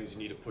 what are the things you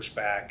need to push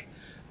back,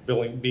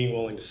 being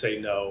willing to say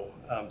no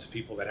to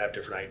people that have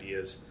different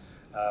ideas.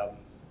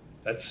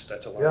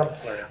 That's a learning.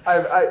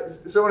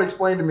 Someone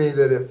explained to me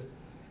that if,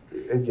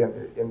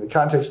 again, in the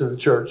context of the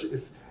church,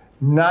 if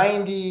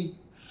 95%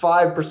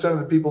 of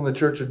the people in the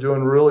church are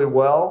doing really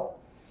well,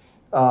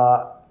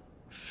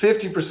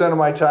 50% of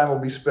my time will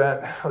be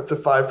spent with the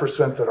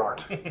 5% that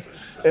aren't.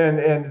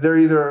 And they're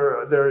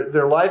either,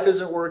 their life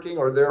isn't working,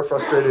 or they're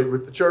frustrated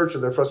with the church, or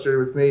they're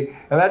frustrated with me.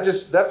 And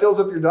that fills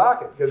up your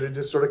docket, because it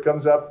just sort of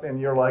comes up and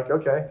you're like,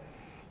 okay,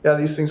 yeah,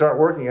 these things aren't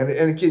working. And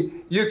it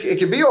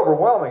can be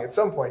overwhelming at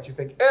some point. You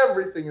think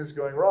everything is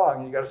going wrong,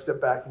 and you got to step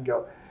back and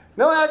go,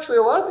 no, actually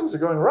a lot of things are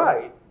going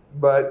right,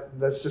 but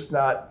that's just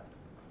not,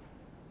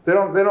 they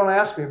don't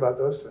ask me about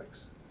those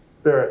things.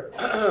 Barrett.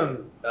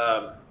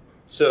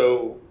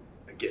 So,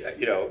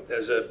 you know,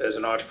 as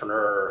an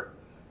entrepreneur,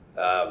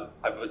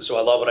 so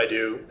I love what I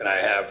do, and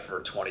I have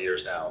for 20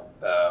 years now.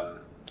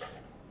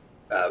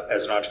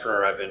 As an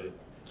entrepreneur, I've been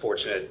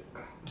fortunate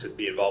to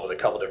be involved with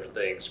a couple different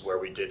things where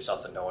we did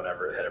something no one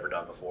had ever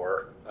done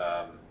before,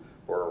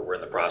 or we're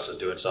in the process of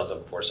doing something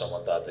before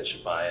someone thought they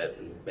should buy it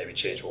and maybe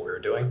change what we were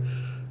doing.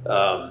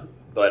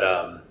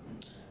 But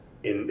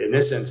in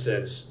this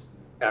instance,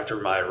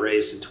 after my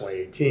race in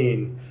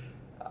 2018,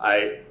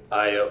 I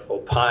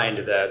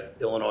opined that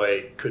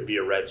Illinois could be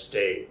a red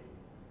state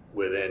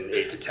within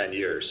 8 to 10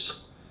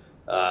 years.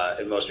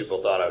 And most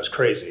people thought I was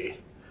crazy.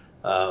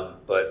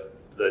 But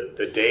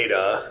the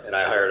data, and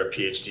I hired a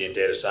PhD in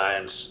data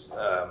science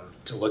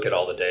to look at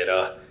all the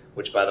data,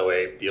 which, by the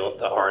way, the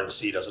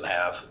RNC doesn't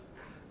have.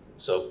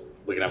 So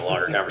we can have a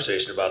longer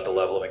conversation about the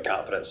level of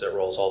incompetence that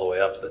rolls all the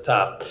way up to the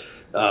top.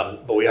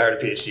 But we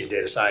hired a PhD in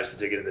data science to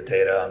dig into the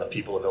data on the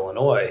people of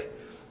Illinois.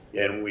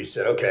 And we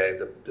said, okay,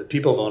 the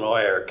people of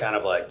Illinois are kind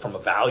of like, from a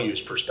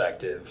values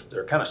perspective,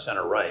 they're kind of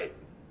center right,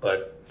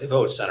 but they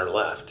vote center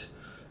left.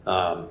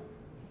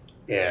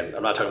 And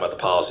I'm not talking about the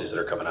policies that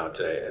are coming out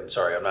today. And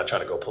sorry, I'm not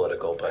trying to go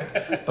political, but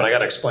I got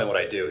to explain what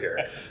I do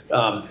here.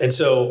 And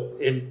so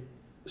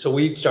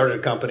we started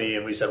a company,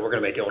 and we said, we're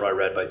going to make Illinois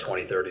red by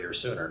 2030 or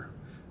sooner.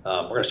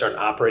 We're going to start an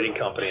operating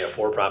company, a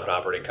for-profit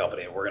operating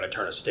company, and we're going to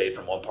turn a state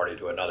from one party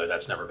to another.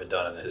 That's never been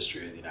done in the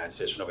history of the United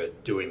States. There's nobody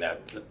doing that.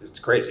 It's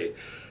crazy.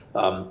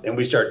 And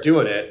we start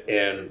doing it,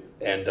 and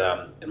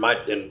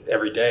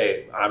every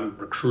day I'm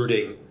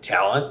recruiting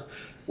talent.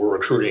 We're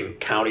recruiting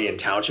county and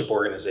township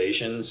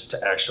organizations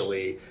to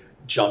actually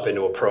jump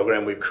into a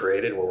program we've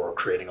created, where we're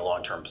creating a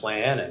long-term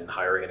plan and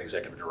hiring an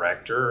executive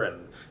director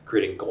and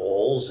creating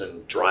goals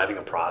and driving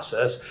a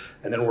process.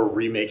 And then we're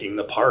remaking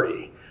the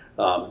party.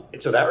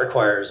 And so that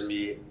requires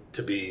me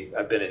to be,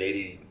 I've been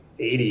in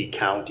 80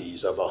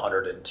 counties of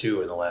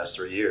 102 in the last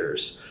 3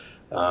 years.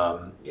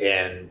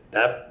 And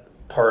the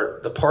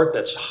part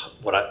that's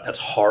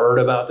hard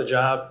about the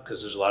job,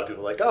 because there's a lot of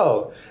people like,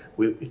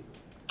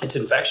 it's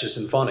infectious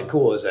and fun and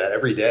cool, is that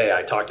every day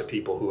I talk to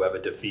people who have a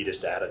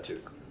defeatist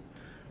attitude.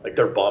 Like,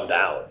 they're bummed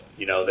out.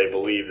 You know, they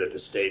believe that the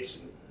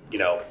state's, you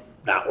know,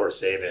 not worth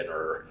saving,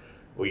 or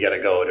we got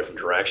to go a different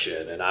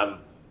direction. And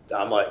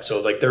I'm like,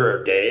 so like, there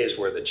are days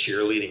where the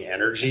cheerleading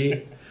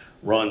energy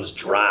runs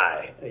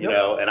dry, you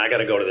know, and I got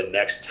to go to the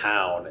next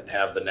town and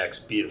have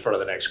be in front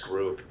of the next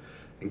group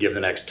and give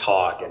the next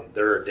talk. And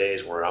there are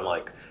days where I'm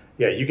like,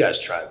 yeah, you guys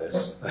try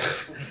this.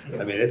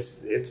 I mean,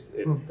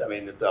 I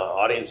mean, the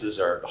audiences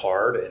are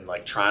hard, and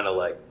like, trying to,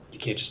 like, you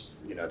can't just,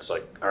 you know, it's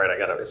like, all right,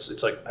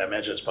 it's like, I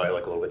imagine it's probably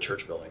like a little bit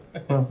church building.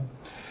 You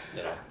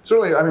know?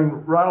 Certainly. I mean,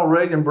 Ronald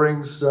Reagan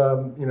brings,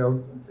 you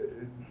know,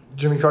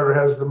 Jimmy Carter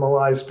has the My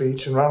Lai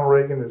speech, and Ronald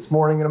Reagan is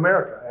Morning in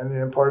America.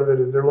 And part of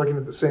it is they're looking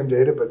at the same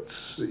data, but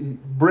he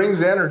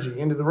brings energy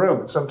into the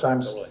room. And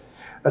sometimes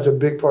that's a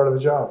big part of the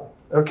job.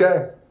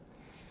 Okay.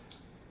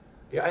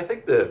 Yeah, I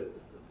think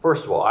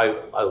first of all,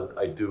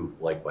 I do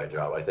like my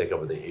job. I think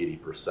I'm in the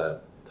 80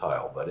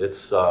 percentile, but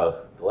it's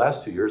the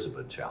last 2 years have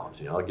been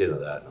challenging. I'll get into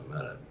that in a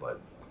minute, but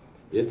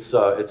it's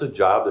a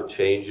job that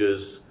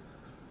changes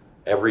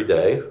every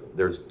day.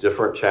 There's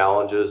different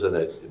challenges, and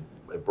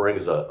it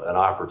brings an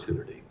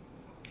opportunity.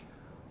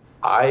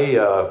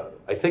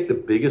 I think the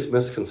biggest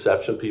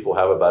misconception people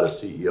have about a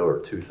CEO are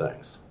two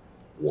things.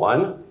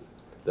 One,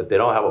 that they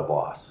don't have a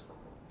boss,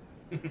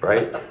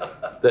 right?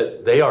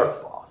 That they are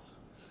the boss.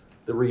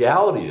 The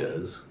reality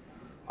is,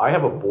 I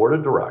have a board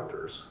of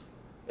directors,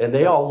 and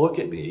they all look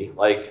at me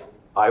like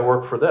I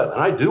work for them,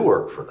 and I do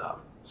work for them.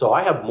 So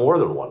I have more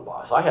than one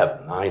boss. I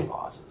have 9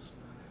 bosses.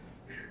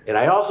 And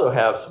I also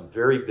have some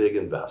very big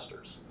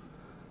investors.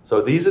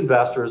 So these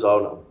investors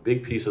own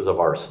big pieces of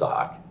our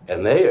stock,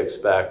 and they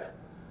expect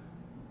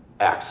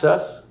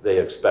access, they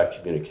expect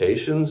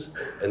communications,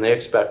 and they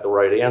expect the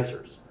right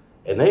answers.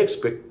 And they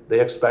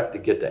expect to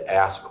get to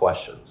ask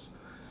questions.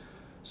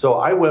 So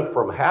I went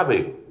from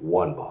having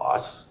one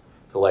boss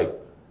to like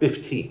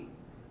 15.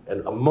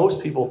 And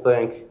most people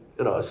think,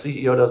 you know, a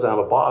CEO doesn't have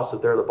a boss,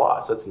 that they're the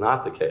boss. That's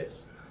not the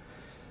case.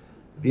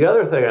 The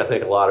other thing I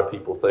think a lot of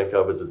people think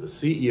of is that the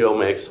CEO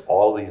makes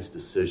all these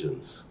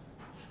decisions.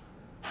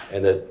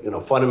 And that, you know,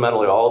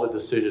 fundamentally all the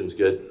decisions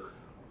get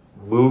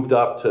moved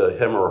up to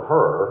him or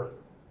her,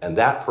 and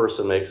that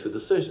person makes the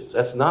decisions.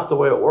 That's not the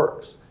way it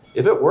works.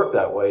 If it worked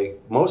that way,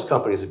 most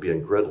companies would be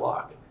in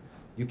gridlock.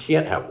 You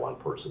can't have one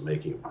person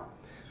making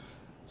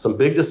some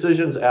big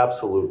decisions,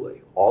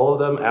 absolutely. All of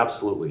them,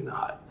 absolutely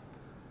not.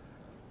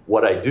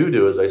 What I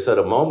do, as I said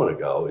a moment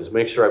ago, is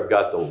make sure I've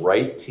got the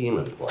right team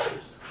in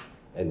place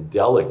and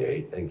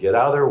delegate and get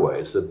out of their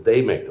way so that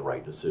they make the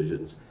right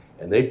decisions,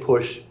 and they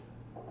push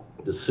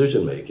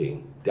decision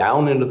making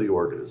down into the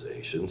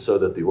organization so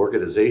that the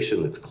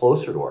organization that's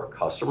closer to our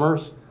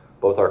customers,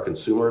 both our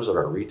consumers and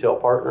our retail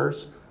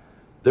partners,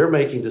 they're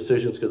making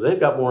decisions because they've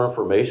got more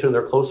information,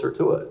 they're closer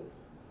to it.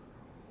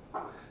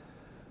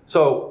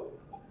 So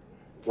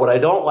what I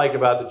don't like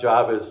about the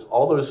job is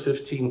all those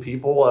 15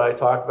 people that I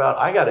talked about,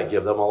 I got to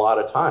give them a lot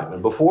of time.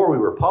 And before we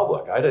were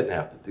public, I didn't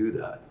have to do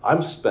that.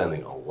 I'm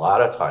spending a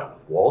lot of time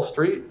with Wall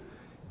Street,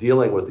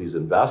 dealing with these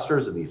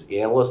investors and these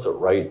analysts that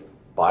write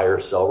buy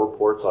or sell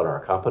reports on our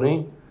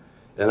company.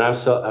 And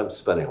I'm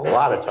spending a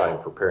lot of time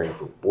preparing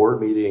for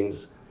board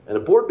meetings. And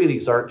the board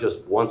meetings aren't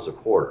just once a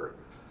quarter.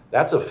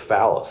 That's a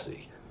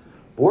fallacy.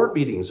 Board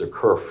meetings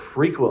occur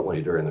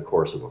frequently during the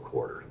course of a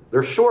quarter.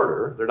 They're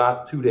shorter, they're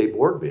not 2-day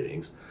board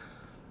meetings.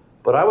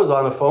 But I was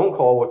on a phone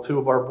call with 2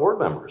 of our board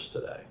members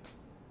today.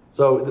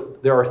 So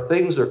there are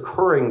things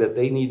occurring that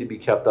they need to be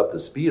kept up to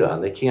speed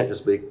on. They can't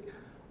just make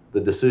the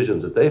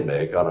decisions that they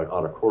make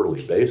on a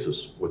quarterly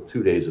basis with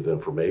 2 days of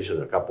information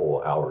and a couple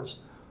of hours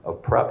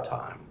of prep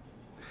time.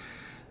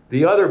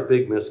 The other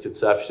big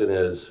misconception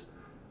is,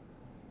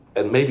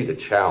 and maybe the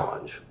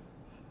challenge,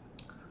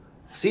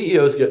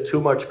 CEOs get too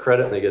much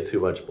credit and they get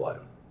too much blame.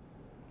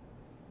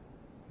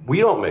 We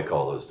don't make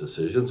all those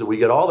decisions, and we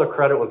get all the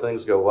credit when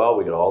things go well,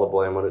 we get all the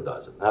blame when it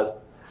doesn't.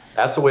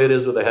 That's the way it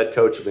is with the head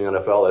coach in the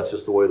NFL. That's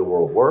just the way the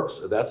world works,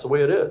 and that's the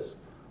way it is.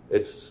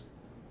 It's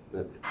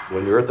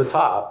when you're at the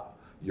top,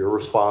 you're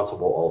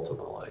responsible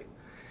ultimately.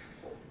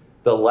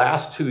 The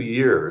last 2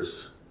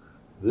 years,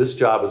 this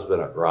job has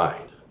been a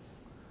grind.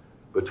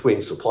 Between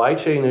supply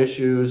chain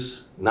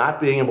issues, not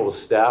being able to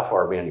staff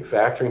our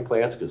manufacturing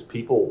plants because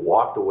people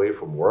walked away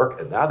from work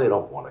and now they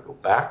don't want to go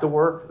back to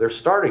work. They're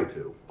starting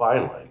to,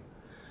 finally.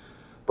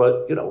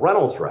 But,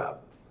 Reynolds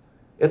Wrap,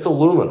 it's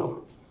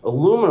aluminum.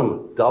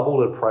 Aluminum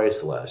doubled in price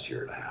the last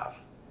year and a half.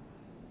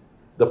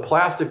 The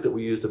plastic that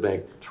we use to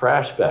make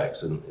trash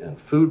bags and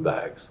food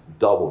bags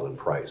doubled in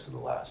price in the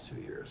last 2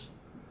 years.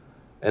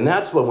 And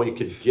that's when we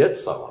could get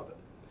some of it.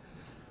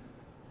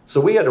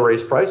 So we had to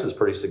raise prices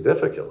pretty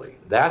significantly.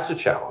 That's a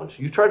challenge.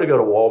 You try to go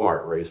to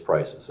Walmart and raise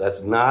prices.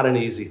 That's not an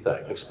easy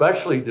thing,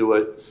 especially do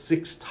it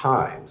 6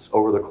 times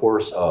over the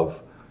course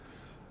of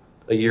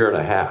a year and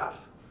a half.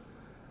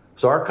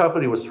 So our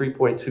company was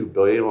 $3.2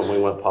 billion when we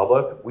went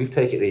public. We've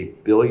taken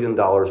 $1 billion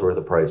worth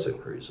of price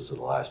increases in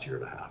the last year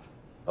and a half.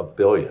 $1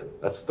 billion.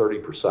 That's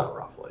 30%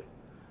 roughly.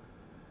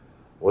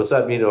 What does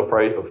that mean to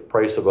a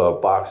price of a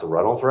box of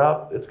Reynolds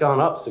Wrap? It's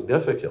gone up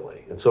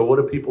significantly. And so what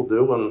do people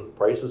do when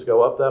prices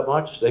go up that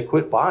much? They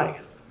quit buying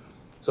it.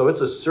 So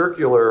it's a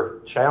circular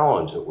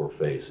challenge that we're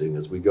facing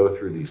as we go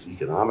through these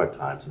economic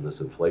times in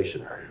this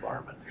inflationary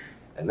environment.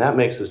 And that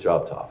makes this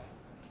job tough.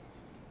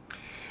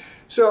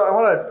 So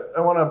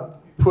I want to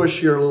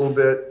push here a little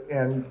bit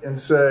and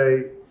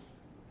say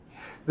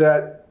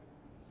that,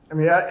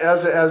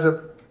 as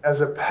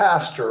a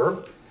pastor,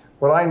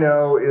 what I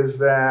know is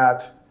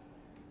that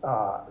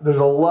there's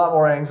a lot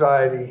more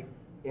anxiety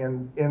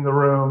in the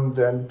room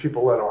than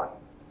people let on.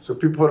 So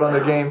people put on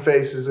their game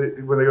faces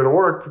when they go to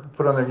work. People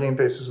put on their game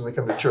faces when they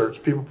come to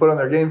church. People put on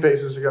their game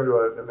faces to come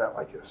to an event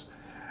like this.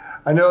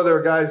 I know there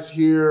are guys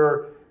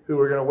here who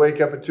are going to wake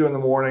up at 2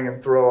 a.m.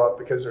 and throw up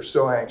because they're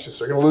so anxious.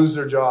 They're going to lose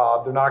their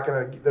job. They're not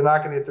going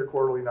to hit their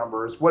quarterly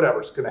numbers.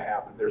 Whatever's going to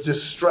happen. They're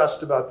just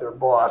stressed about their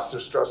boss.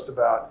 They're stressed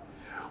about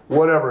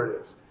whatever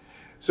it is.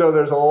 So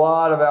there's a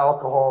lot of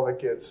alcohol that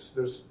gets,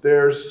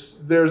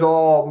 there's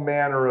all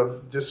manner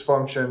of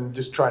dysfunction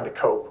just trying to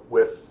cope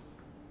with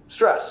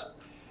stress.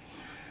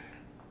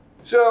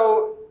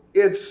 So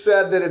it's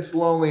said that it's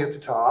lonely at the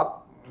top.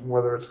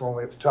 Whether it's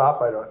lonely at the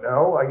top, I don't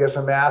know. I guess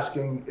I'm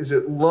asking, is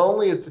it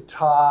lonely at the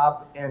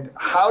top, and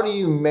how do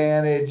you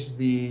manage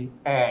the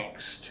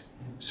angst?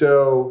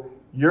 So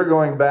you're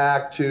going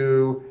back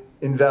to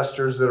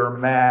investors that are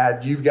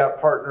mad. You've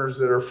got partners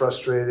that are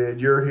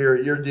frustrated. You're here,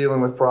 you're dealing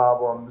with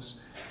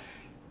problems.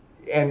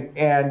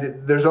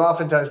 And there's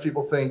oftentimes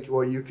people think,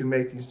 well, you can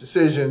make these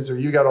decisions or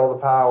you got all the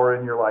power,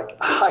 and you're like,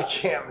 I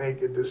can't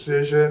make a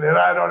decision and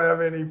I don't have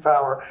any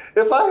power.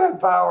 If I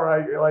had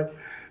power,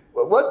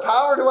 what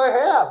power do I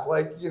have?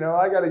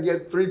 I got to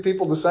get 3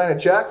 people to sign a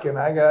check, and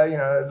I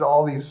got,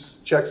 all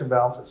these checks and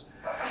balances.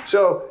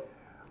 So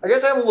I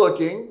guess I'm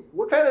looking,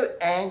 what kind of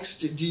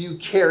angst do you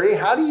carry?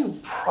 How do you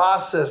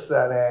process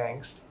that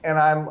angst? And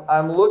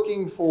I'm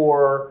looking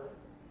for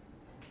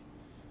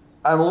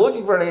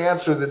an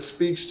answer that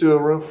speaks to a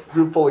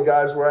group full of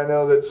guys where I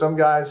know that some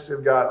guys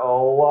have got a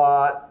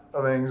lot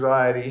of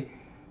anxiety,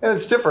 and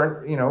it's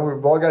different.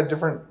 We've all got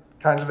different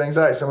kinds of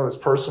anxiety. Some of it's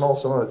personal,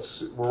 some of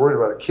it's we're worried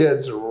about our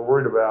kids, or we're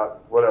worried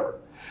about whatever.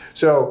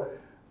 So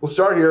we'll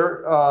start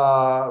here,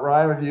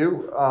 Ryan, with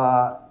you.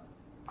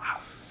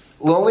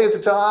 Lonely at the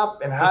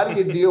top, and how do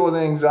you deal with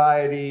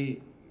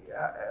anxiety?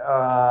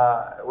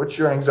 What's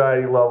your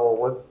anxiety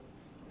level?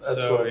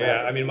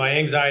 My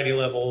anxiety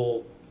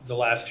level the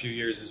last few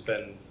years has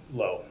been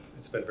low.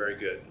 It's been very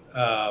good.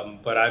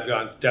 But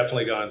I've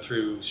definitely gone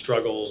through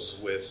struggles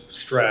with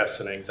stress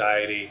and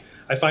anxiety.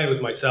 I find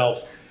with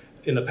myself,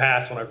 in the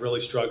past when I've really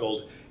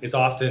struggled, it's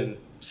often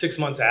 6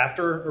 months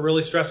after a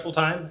really stressful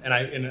time.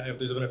 And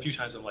there's been a few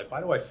times I'm like,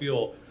 why do I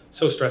feel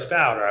so stressed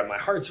out, or my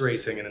heart's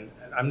racing and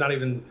I'm not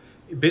even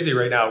busy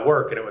right now at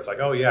work? And it was like,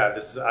 oh yeah,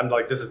 this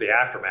is the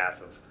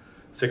aftermath of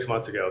 6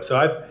 months ago. So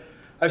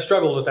I've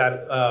struggled with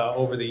that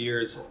over the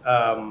years.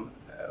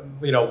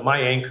 My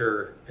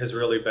anchor has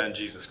really been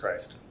Jesus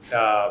Christ.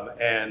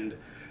 And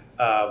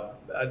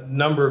a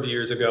number of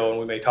years ago, and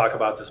we may talk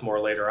about this more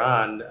later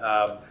on,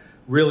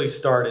 really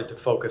started to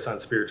focus on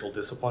spiritual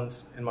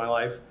disciplines in my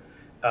life,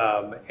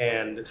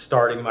 and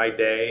starting my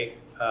day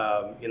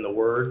in the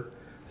Word,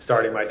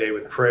 starting my day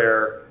with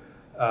prayer,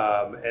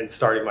 and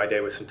starting my day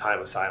with some time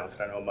of silence.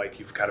 And I know, Mike,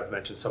 you've kind of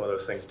mentioned some of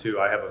those things too.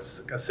 I have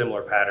a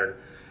similar pattern.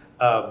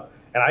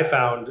 And I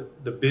found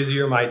the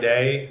busier my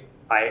day,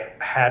 I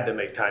had to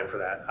make time for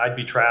that. I'd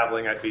be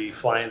traveling, I'd be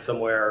flying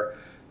somewhere,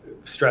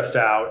 stressed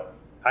out.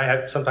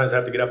 Sometimes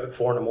have to get up at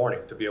 4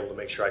 a.m. to be able to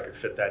make sure I could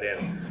fit that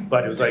in.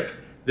 But it was like,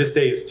 this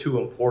day is too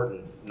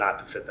important not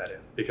to fit that in,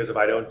 because if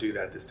I don't do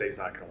that, this day's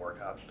not going to work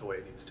out the way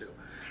it needs to.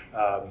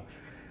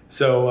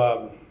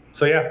 So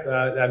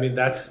yeah, I mean,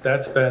 that's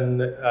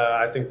been,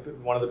 I think,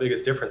 one of the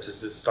biggest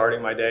differences is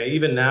starting my day.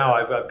 Even now,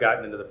 I've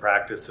gotten into the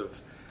practice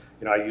of,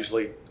 I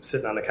usually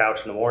sitting on the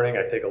couch in the morning,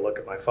 I take a look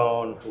at my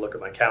phone, look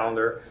at my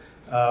calendar,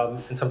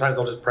 and sometimes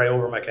I'll just pray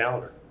over my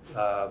calendar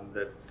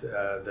that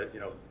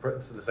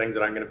the things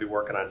that I'm going to be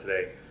working on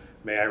today,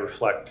 may I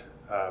reflect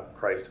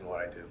Christ in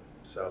what I do.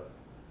 So.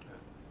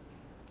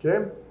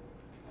 Okay.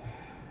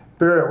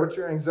 Barrett, what's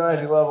your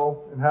anxiety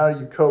level and how are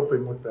you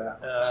coping with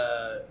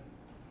that?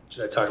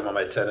 Should I talk about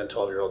my 10 and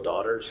 12-year-old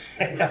daughters?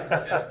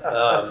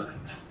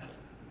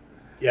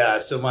 Yeah,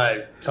 so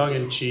my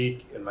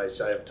tongue-in-cheek,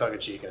 I have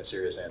tongue-in-cheek and a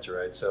serious answer,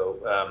 right? So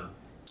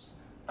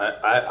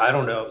I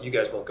don't know. You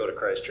guys both go to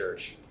Christ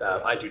Church.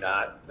 I do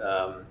not.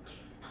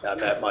 I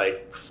met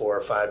Mike 4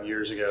 or 5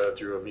 years ago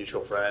through a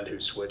mutual friend who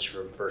switched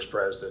from First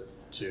Pres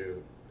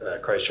to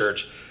Christ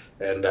Church.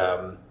 And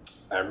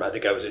I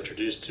think I was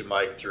introduced to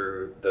Mike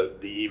through the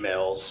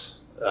emails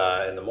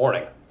in the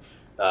morning.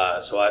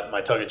 So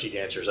my tongue-in-cheek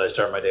answer is I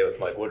start my day with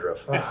Mike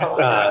Woodruff.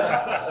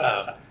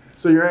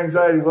 So your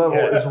anxiety level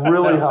is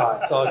really high.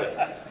 It's all good.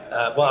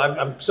 Well,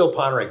 I'm still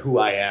pondering who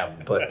I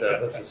am, but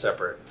that's a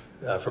separate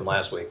from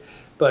last week.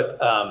 But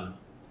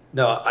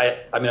no,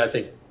 I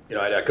think,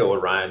 I'd echo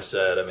what Ryan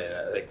said. I mean,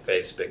 I think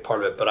faith's a big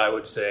part of it, but I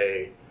would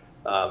say,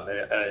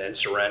 and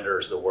surrender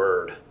is the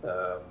word.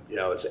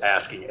 It's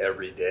asking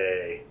every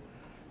day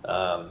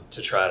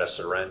to try to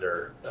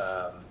surrender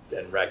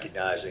and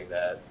recognizing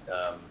that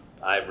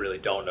I really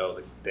don't know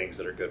the things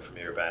that are good for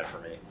me or bad for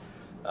me.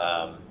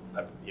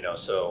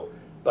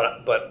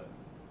 But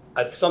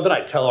it's something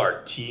I tell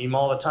our team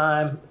all the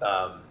time.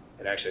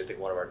 And actually, I think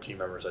one of our team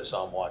members, I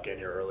saw him walk in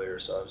here earlier,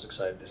 so I was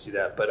excited to see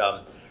that. But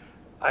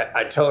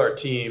I tell our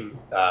team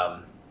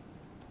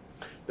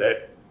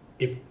that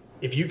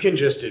if you can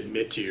just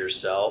admit to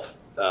yourself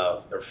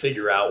or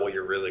figure out what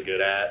you're really good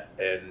at,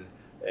 and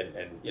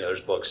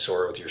there's books,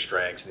 Soar with Your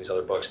Strengths, and these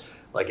other books.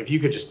 Like if you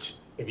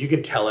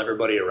could tell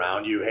everybody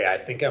around you, hey, I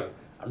think I'm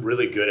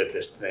really good at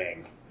this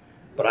thing,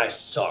 but I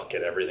suck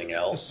at everything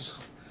else,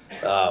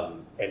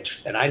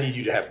 and I need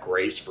you to have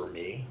grace for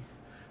me,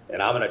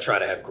 and I'm going to try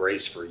to have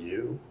grace for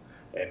you.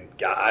 And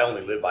God, I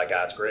only live by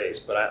God's grace,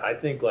 but I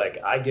think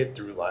like I get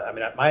through life. I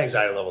mean, my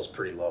anxiety level is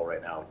pretty low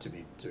right now, to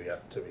be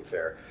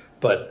fair.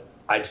 But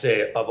I'd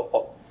say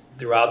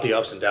throughout the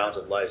ups and downs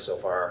of life so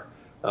far,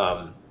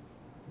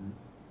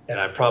 and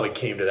I probably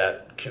came to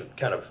that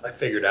kind of. I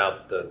figured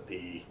out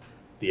the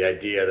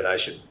idea that I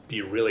should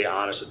be really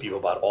honest with people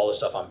about all the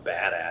stuff I'm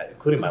bad at,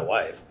 including my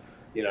wife.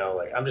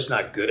 Like I'm just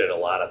not good at a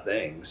lot of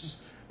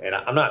things. And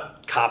I'm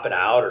not copping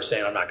out or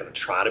saying I'm not going to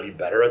try to be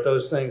better at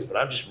those things, but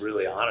I'm just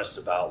really honest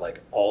about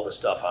like all the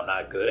stuff I'm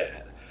not good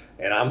at.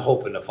 And I'm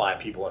hoping to find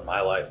people in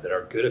my life that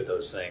are good at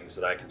those things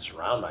that I can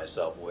surround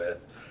myself with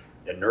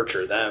and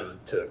nurture them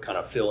to kind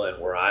of fill in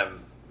where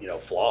I'm,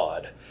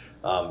 flawed.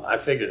 I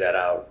figured that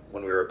out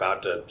when we were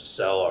about to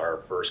sell our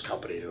first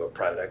company to a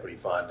private equity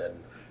fund. And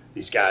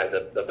these guys,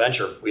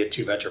 we had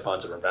 2 venture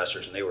funds of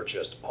investors, and they were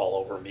just all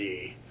over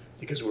me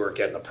because we weren't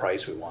getting the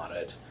price we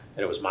wanted.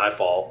 And it was my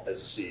fault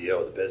as the CEO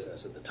of the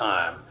business at the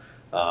time.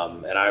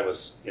 And I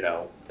was,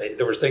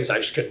 there was things I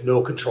just had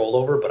no control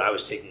over, but I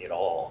was taking it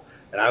all.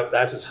 And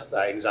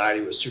the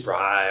anxiety was super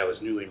high. I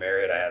was newly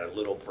married. I had a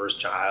little first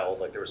child.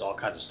 Like there was all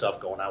kinds of stuff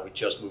going on. We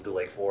just moved to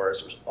Lake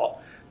Forest.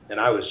 And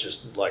I was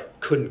just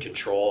like, couldn't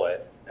control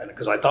it. And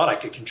because I thought I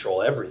could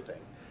control everything.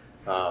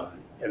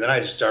 And then I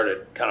just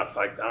started kind of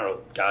like, I don't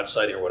know, God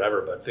sighting or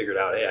whatever, but figured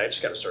out, hey, I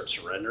just got to start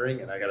surrendering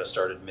and I got to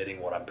start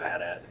admitting what I'm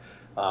bad at.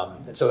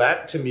 And so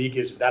that to me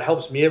that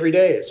helps me every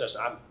day. It's just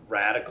I'm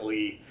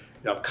radically,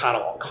 I'm kind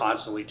of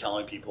constantly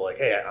telling people like,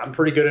 hey, I'm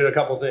pretty good at a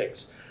couple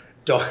things.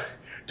 Don't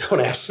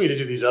ask me to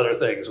do these other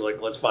things.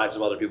 Like, let's find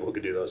some other people who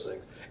can do those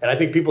things. And I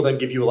think people then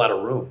give you a lot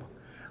of room.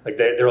 Like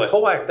they're like,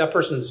 oh, that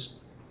person's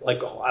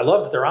like, oh, I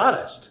love that they're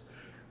honest.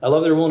 I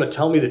love they're willing to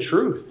tell me the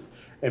truth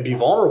and be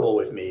vulnerable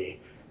with me.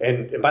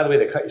 And by the way,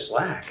 they cut you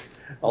slack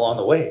along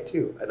the way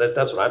too.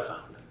 That's what I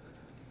found.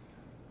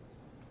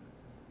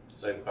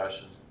 Same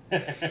question.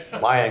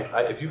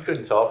 If you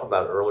couldn't tell from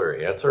that earlier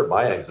answer,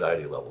 my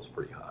anxiety level is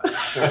pretty high.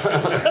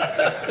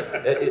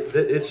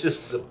 It's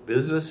just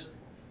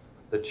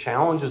the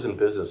challenges in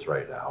business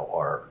right now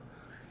are,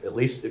 at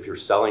least if you're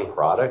selling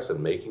products and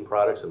making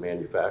products and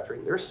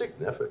manufacturing, they're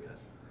significant.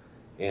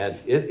 And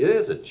it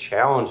is a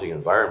challenging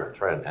environment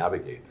trying to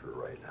navigate through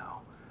right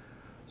now.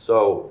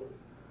 So,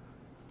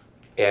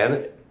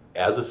 and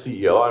as a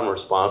CEO, I'm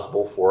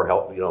responsible for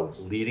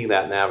leading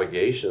that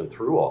navigation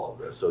through all of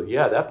this. So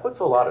yeah, that puts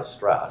a lot of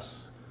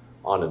stress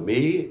onto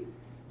me.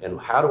 And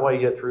how do I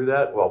get through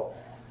that? Well,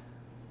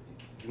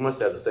 you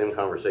must have the same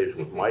conversation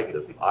with Mike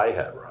that I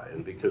had,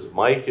 Ryan, because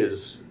Mike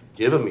has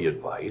given me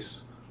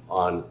advice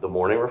on the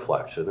morning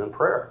reflection and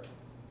prayer.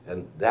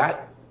 And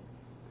that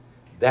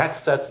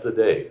sets the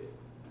day.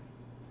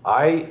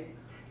 I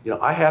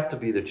have to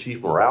be the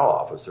chief morale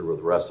officer with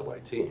the rest of my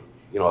team.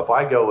 If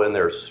I go in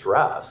there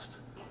stressed,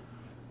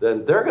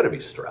 then they're going to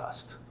be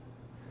stressed.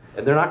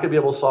 And they're not going to be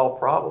able to solve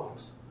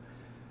problems.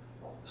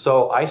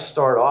 So I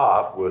start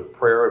off with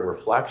prayer and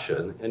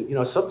reflection.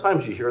 And,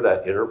 sometimes you hear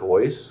that inner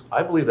voice.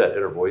 I believe that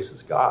inner voice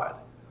is God.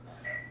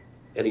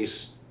 And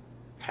he's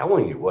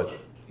telling you what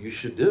you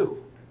should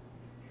do,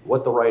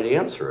 what the right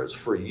answer is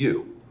for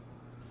you.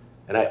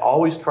 And I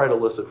always try to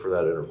listen for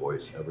that inner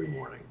voice every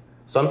morning.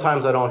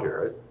 Sometimes I don't hear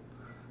it.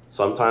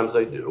 Sometimes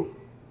I do.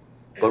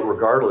 But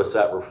regardless,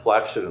 that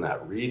reflection and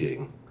that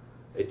reading,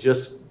 it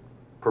just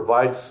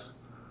provides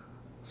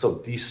some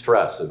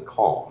de-stress and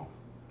calm.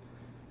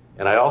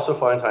 And I also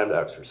find time to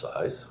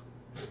exercise.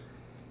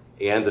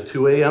 And the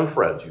 2 a.m.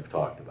 friends you've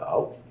talked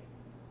about,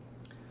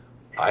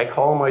 I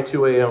call my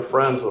 2 a.m.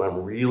 friends when I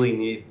really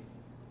need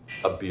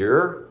a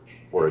beer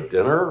or a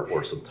dinner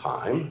or some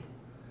time.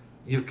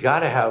 You've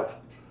got to have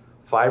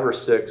 5 or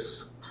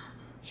 6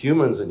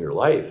 humans in your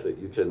life that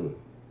you can,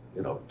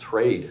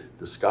 trade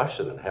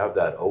discussion and have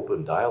that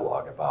open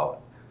dialogue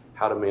about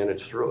how to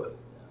manage through it.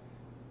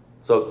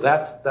 So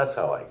that's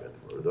how I get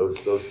through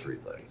those 3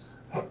 things.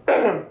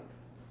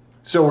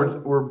 So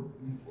we're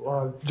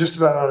just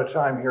about out of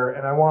time here,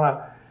 and I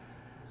want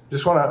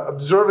to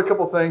observe a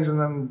couple things and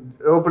then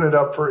open it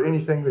up for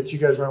anything that you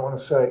guys might want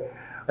to say.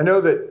 I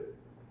know that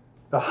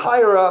the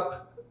higher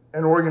up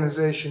an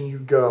organization you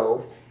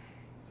go,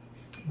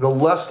 the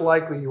less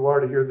likely you are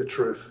to hear the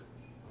truth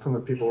from the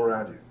people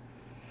around you.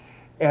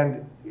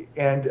 And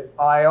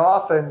I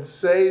often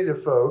say to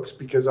folks,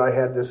 because I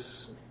had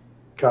this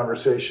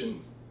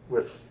conversation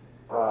with,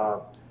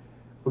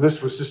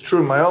 this was just true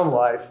in my own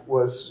life,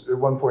 was at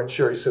one point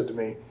Sherry said to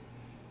me,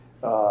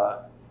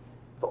 the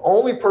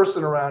only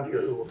person around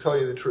here who will tell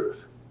you the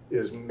truth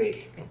is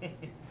me.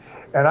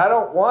 And I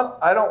don't want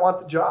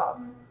the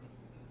job.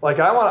 Like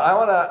I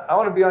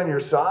want to be on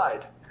your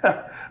side.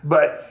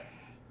 but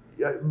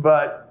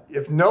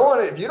if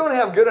you don't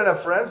have good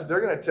enough friends that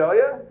they're going to tell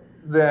you,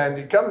 then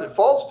it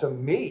falls to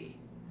me.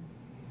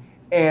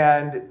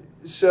 And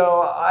so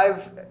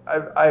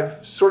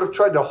I've sort of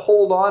tried to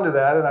hold on to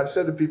that, and I've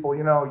said to people,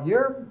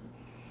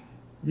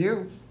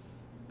 you've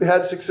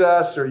had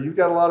success, or you've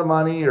got a lot of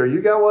money, or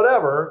you got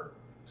whatever.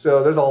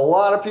 So there's a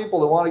lot of people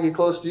that want to get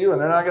close to you, and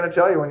they're not going to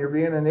tell you when you're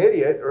being an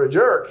idiot or a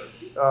jerk.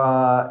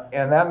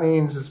 And that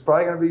means it's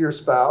probably going to be your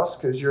spouse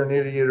because you're an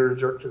idiot or a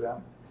jerk to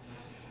them.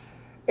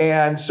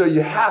 And so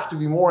you have to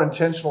be more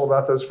intentional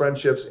about those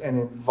friendships and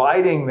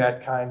inviting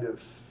that kind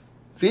of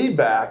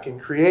feedback and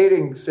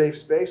creating safe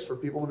space for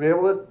people to be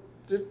able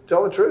to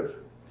tell the truth.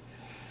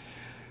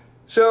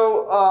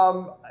 So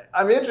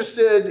I'm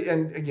interested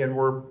in, again,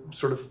 we're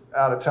sort of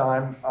out of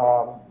time.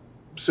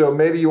 So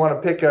maybe you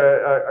want to pick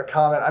a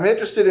comment. I'm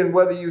interested in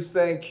whether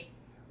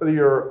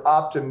you're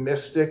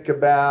optimistic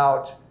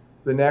about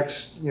the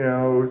next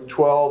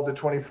 12 to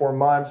 24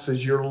 months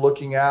as you're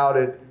looking out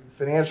at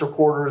financial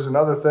quarters and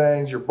other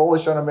things. You're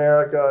bullish on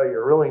America,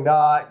 you're really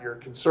not, you're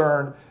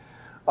concerned.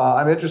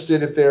 I'm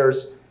interested if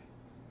there's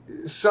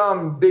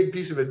some big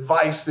piece of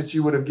advice that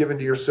you would have given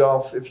to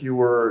yourself if you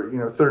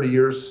were 30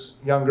 years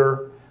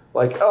younger.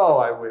 Like, oh,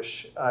 I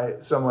wish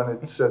someone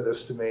had said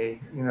this to me,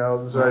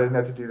 so I didn't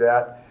have to do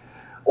that.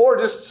 Or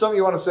just something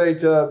you want to say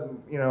to,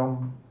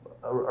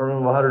 a room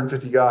of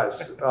 150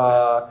 guys.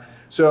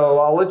 So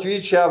I'll let you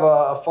each have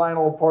a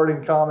final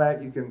parting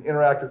comment. You can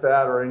interact with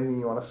that or anything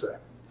you want to say.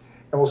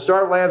 And we'll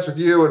start, Lance, with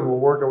you, and we'll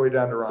work our way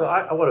down to Ryan. So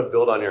I want to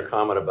build on your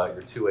comment about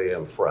your 2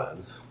 a.m.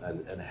 friends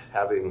and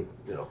having,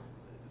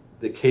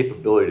 the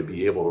capability to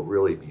be able to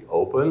really be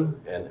open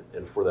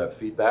and for that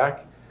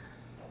feedback.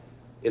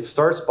 It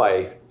starts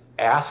by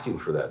asking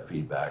for that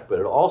feedback, but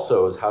it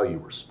also is how you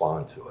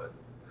respond to it.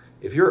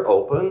 If you're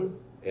open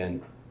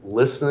and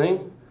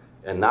listening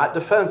and not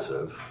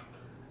defensive,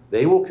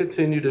 they will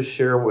continue to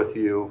share with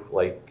you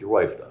like your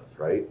wife does,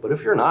 right? But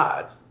if you're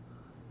not,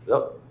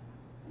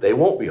 they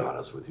won't be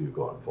honest with you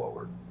going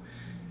forward.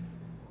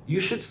 You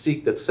should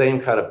seek that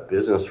same kind of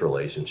business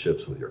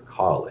relationships with your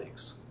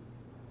colleagues.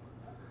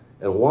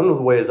 And one of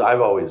the ways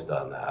I've always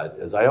done that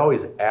is I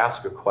always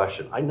ask a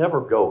question. I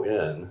never go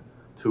in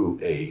to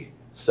a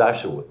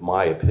session with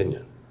my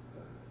opinion.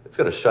 It's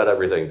going to shut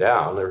everything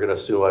down. They're going to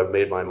assume I've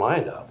made my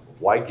mind up.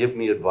 Why give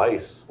me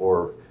advice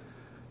or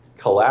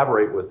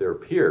collaborate with their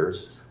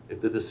peers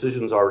if the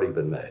decision's already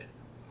been made.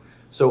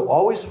 So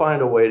always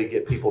find a way to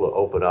get people to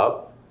open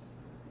up,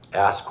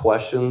 ask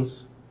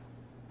questions,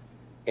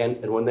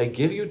 and when they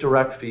give you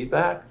direct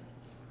feedback,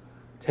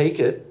 take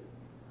it,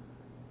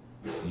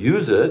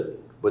 use it,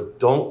 but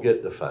don't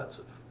get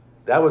defensive.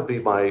 That would be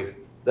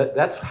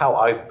that's how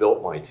I've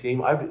built my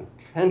team. I've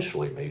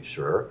intentionally made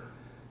sure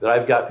that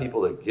I've got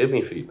people that give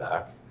me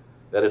feedback,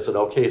 that it's an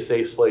okay,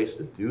 safe place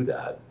to do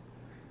that,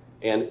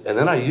 and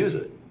then I use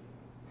it.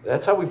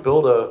 That's how we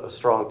build a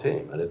strong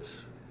team, and it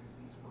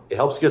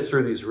helps get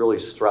through these really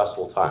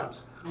stressful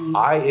times.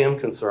 I am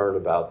concerned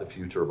about the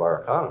future of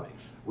our economy.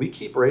 We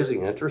keep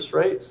raising interest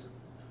rates,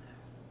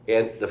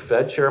 and the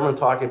Fed chairman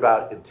talking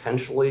about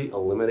intentionally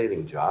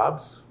eliminating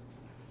jobs.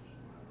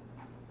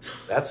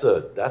 That's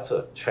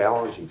a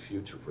challenging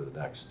future for the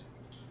next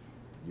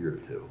year or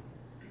two.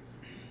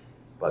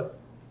 But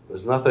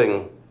there's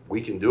nothing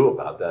we can do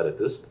about that at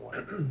this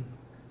point.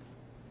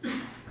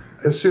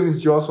 Assuming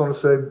that you also want to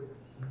say,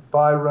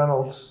 buy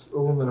Reynolds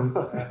aluminum.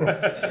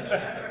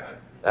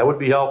 That would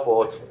be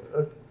helpful.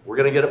 We're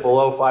going to get it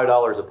below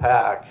 $5 a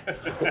pack.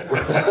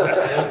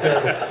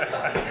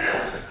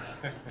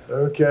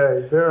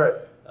 Okay,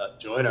 Barrett.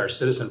 Join our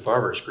citizen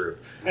farmers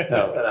group.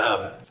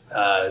 Yeah,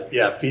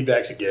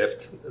 feedback's a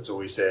gift. That's what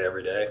we say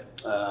every day.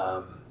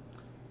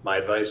 My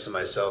advice to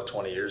myself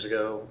 20 years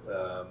ago,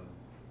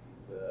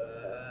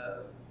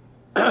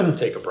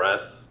 take a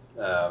breath,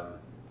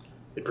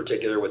 in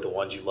particular with the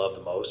ones you love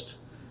the most.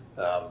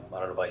 I don't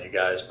know about you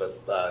guys,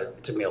 but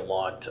it took me a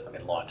long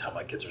time.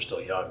 My kids are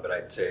still young, but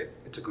I'd say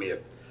it took me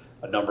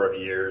a number of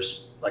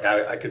years. Like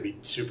I could be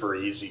super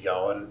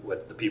easygoing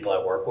with the people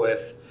I work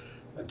with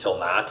until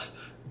not,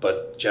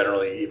 but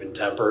generally even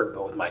tempered.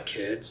 But with my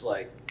kids,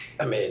 like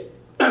I made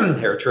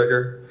hair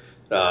trigger,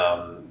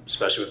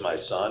 especially with my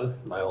son,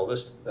 my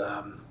oldest.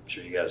 I'm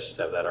sure you guys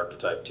have that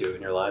archetype too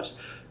in your lives,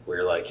 where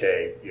you're like,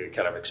 hey, you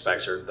kind of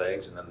expect certain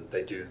things, and then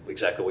they do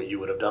exactly what you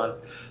would have done.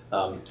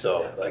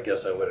 So I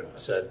guess I would have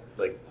said,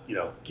 like,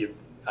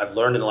 I've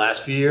learned in the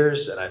last few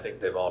years, and I think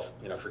they've all,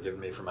 forgiven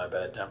me for my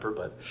bad temper,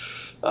 but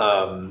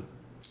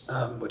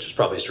which is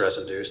probably stress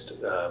induced.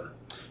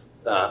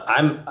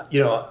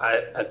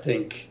 I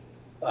think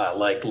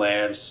like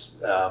Lance,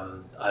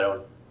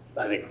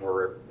 I think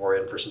we're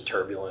in for some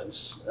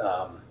turbulence.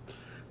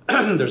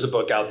 There's a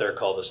book out there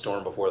called The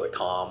Storm Before the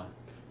Calm,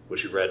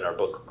 which we read in our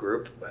book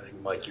group. I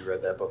think, Mike, you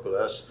read that book with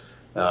us.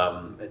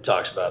 It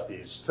talks about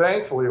these.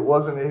 Thankfully, it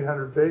wasn't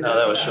 800 pages. No,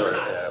 that was short.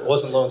 Yeah, it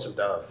wasn't Lonesome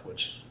Dove,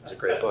 which is a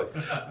great book.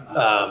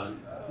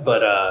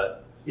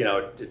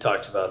 It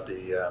talks about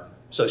the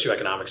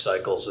socioeconomic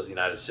cycles of the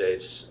United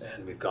States,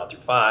 and we've gone through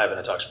 5, and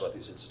it talks about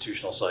these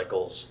institutional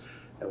cycles,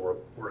 and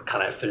we're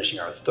kind of finishing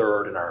our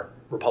 3rd in our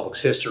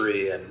republic's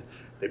history, and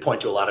they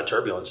point to a lot of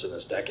turbulence in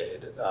this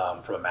decade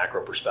from a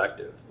macro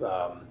perspective.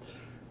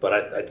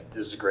 But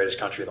this is the greatest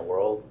country in the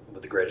world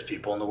with the greatest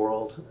people in the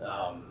world,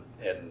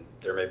 and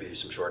there may be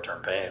some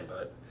short-term pain,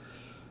 but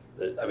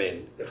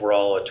if we're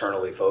all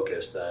eternally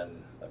focused,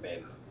 then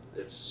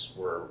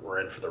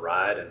we're in for the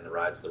ride, and the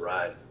ride's the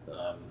ride,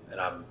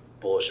 and I'm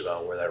bullish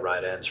about where that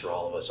ride ends for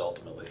all of us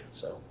ultimately.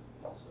 So,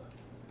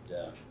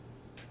 yeah.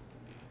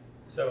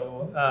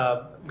 So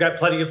we've got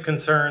plenty of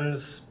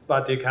concerns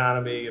about the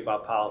economy,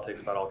 about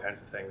politics, about all kinds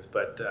of things,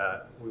 but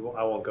I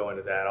won't go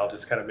into that. I'll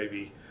just kind of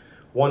maybe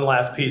one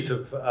last piece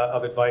of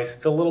advice.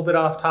 It's a little bit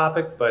off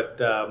topic,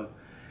 but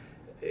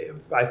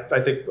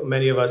I think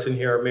many of us in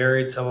here are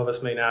married. Some of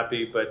us may not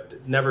be,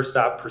 but never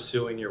stop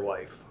pursuing your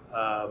wife.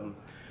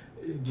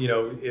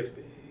 If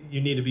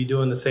you need to be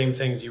doing the same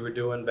things you were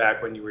doing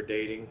back when you were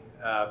dating,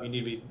 you need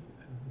to be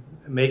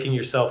making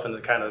yourself into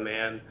the kind of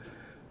man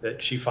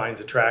that she finds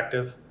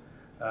attractive.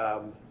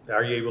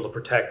 Are you able to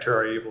protect her?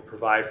 Are you able to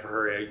provide for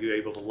her? Are you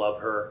able to love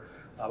her?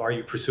 Are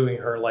you pursuing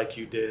her like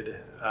you did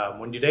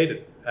when you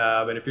dated?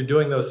 And if you're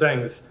doing those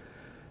things,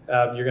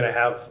 you're going to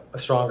have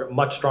a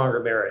much stronger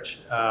marriage.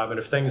 And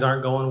if things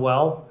aren't going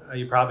well,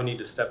 you probably need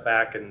to step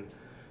back and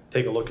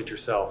take a look at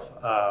yourself.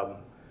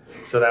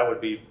 So that would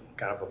be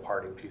kind of a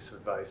parting piece of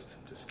advice.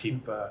 Just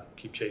keep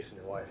chasing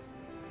your wife.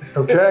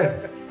 Okay.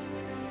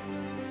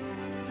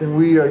 Can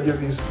we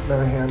give these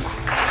men a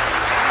hand?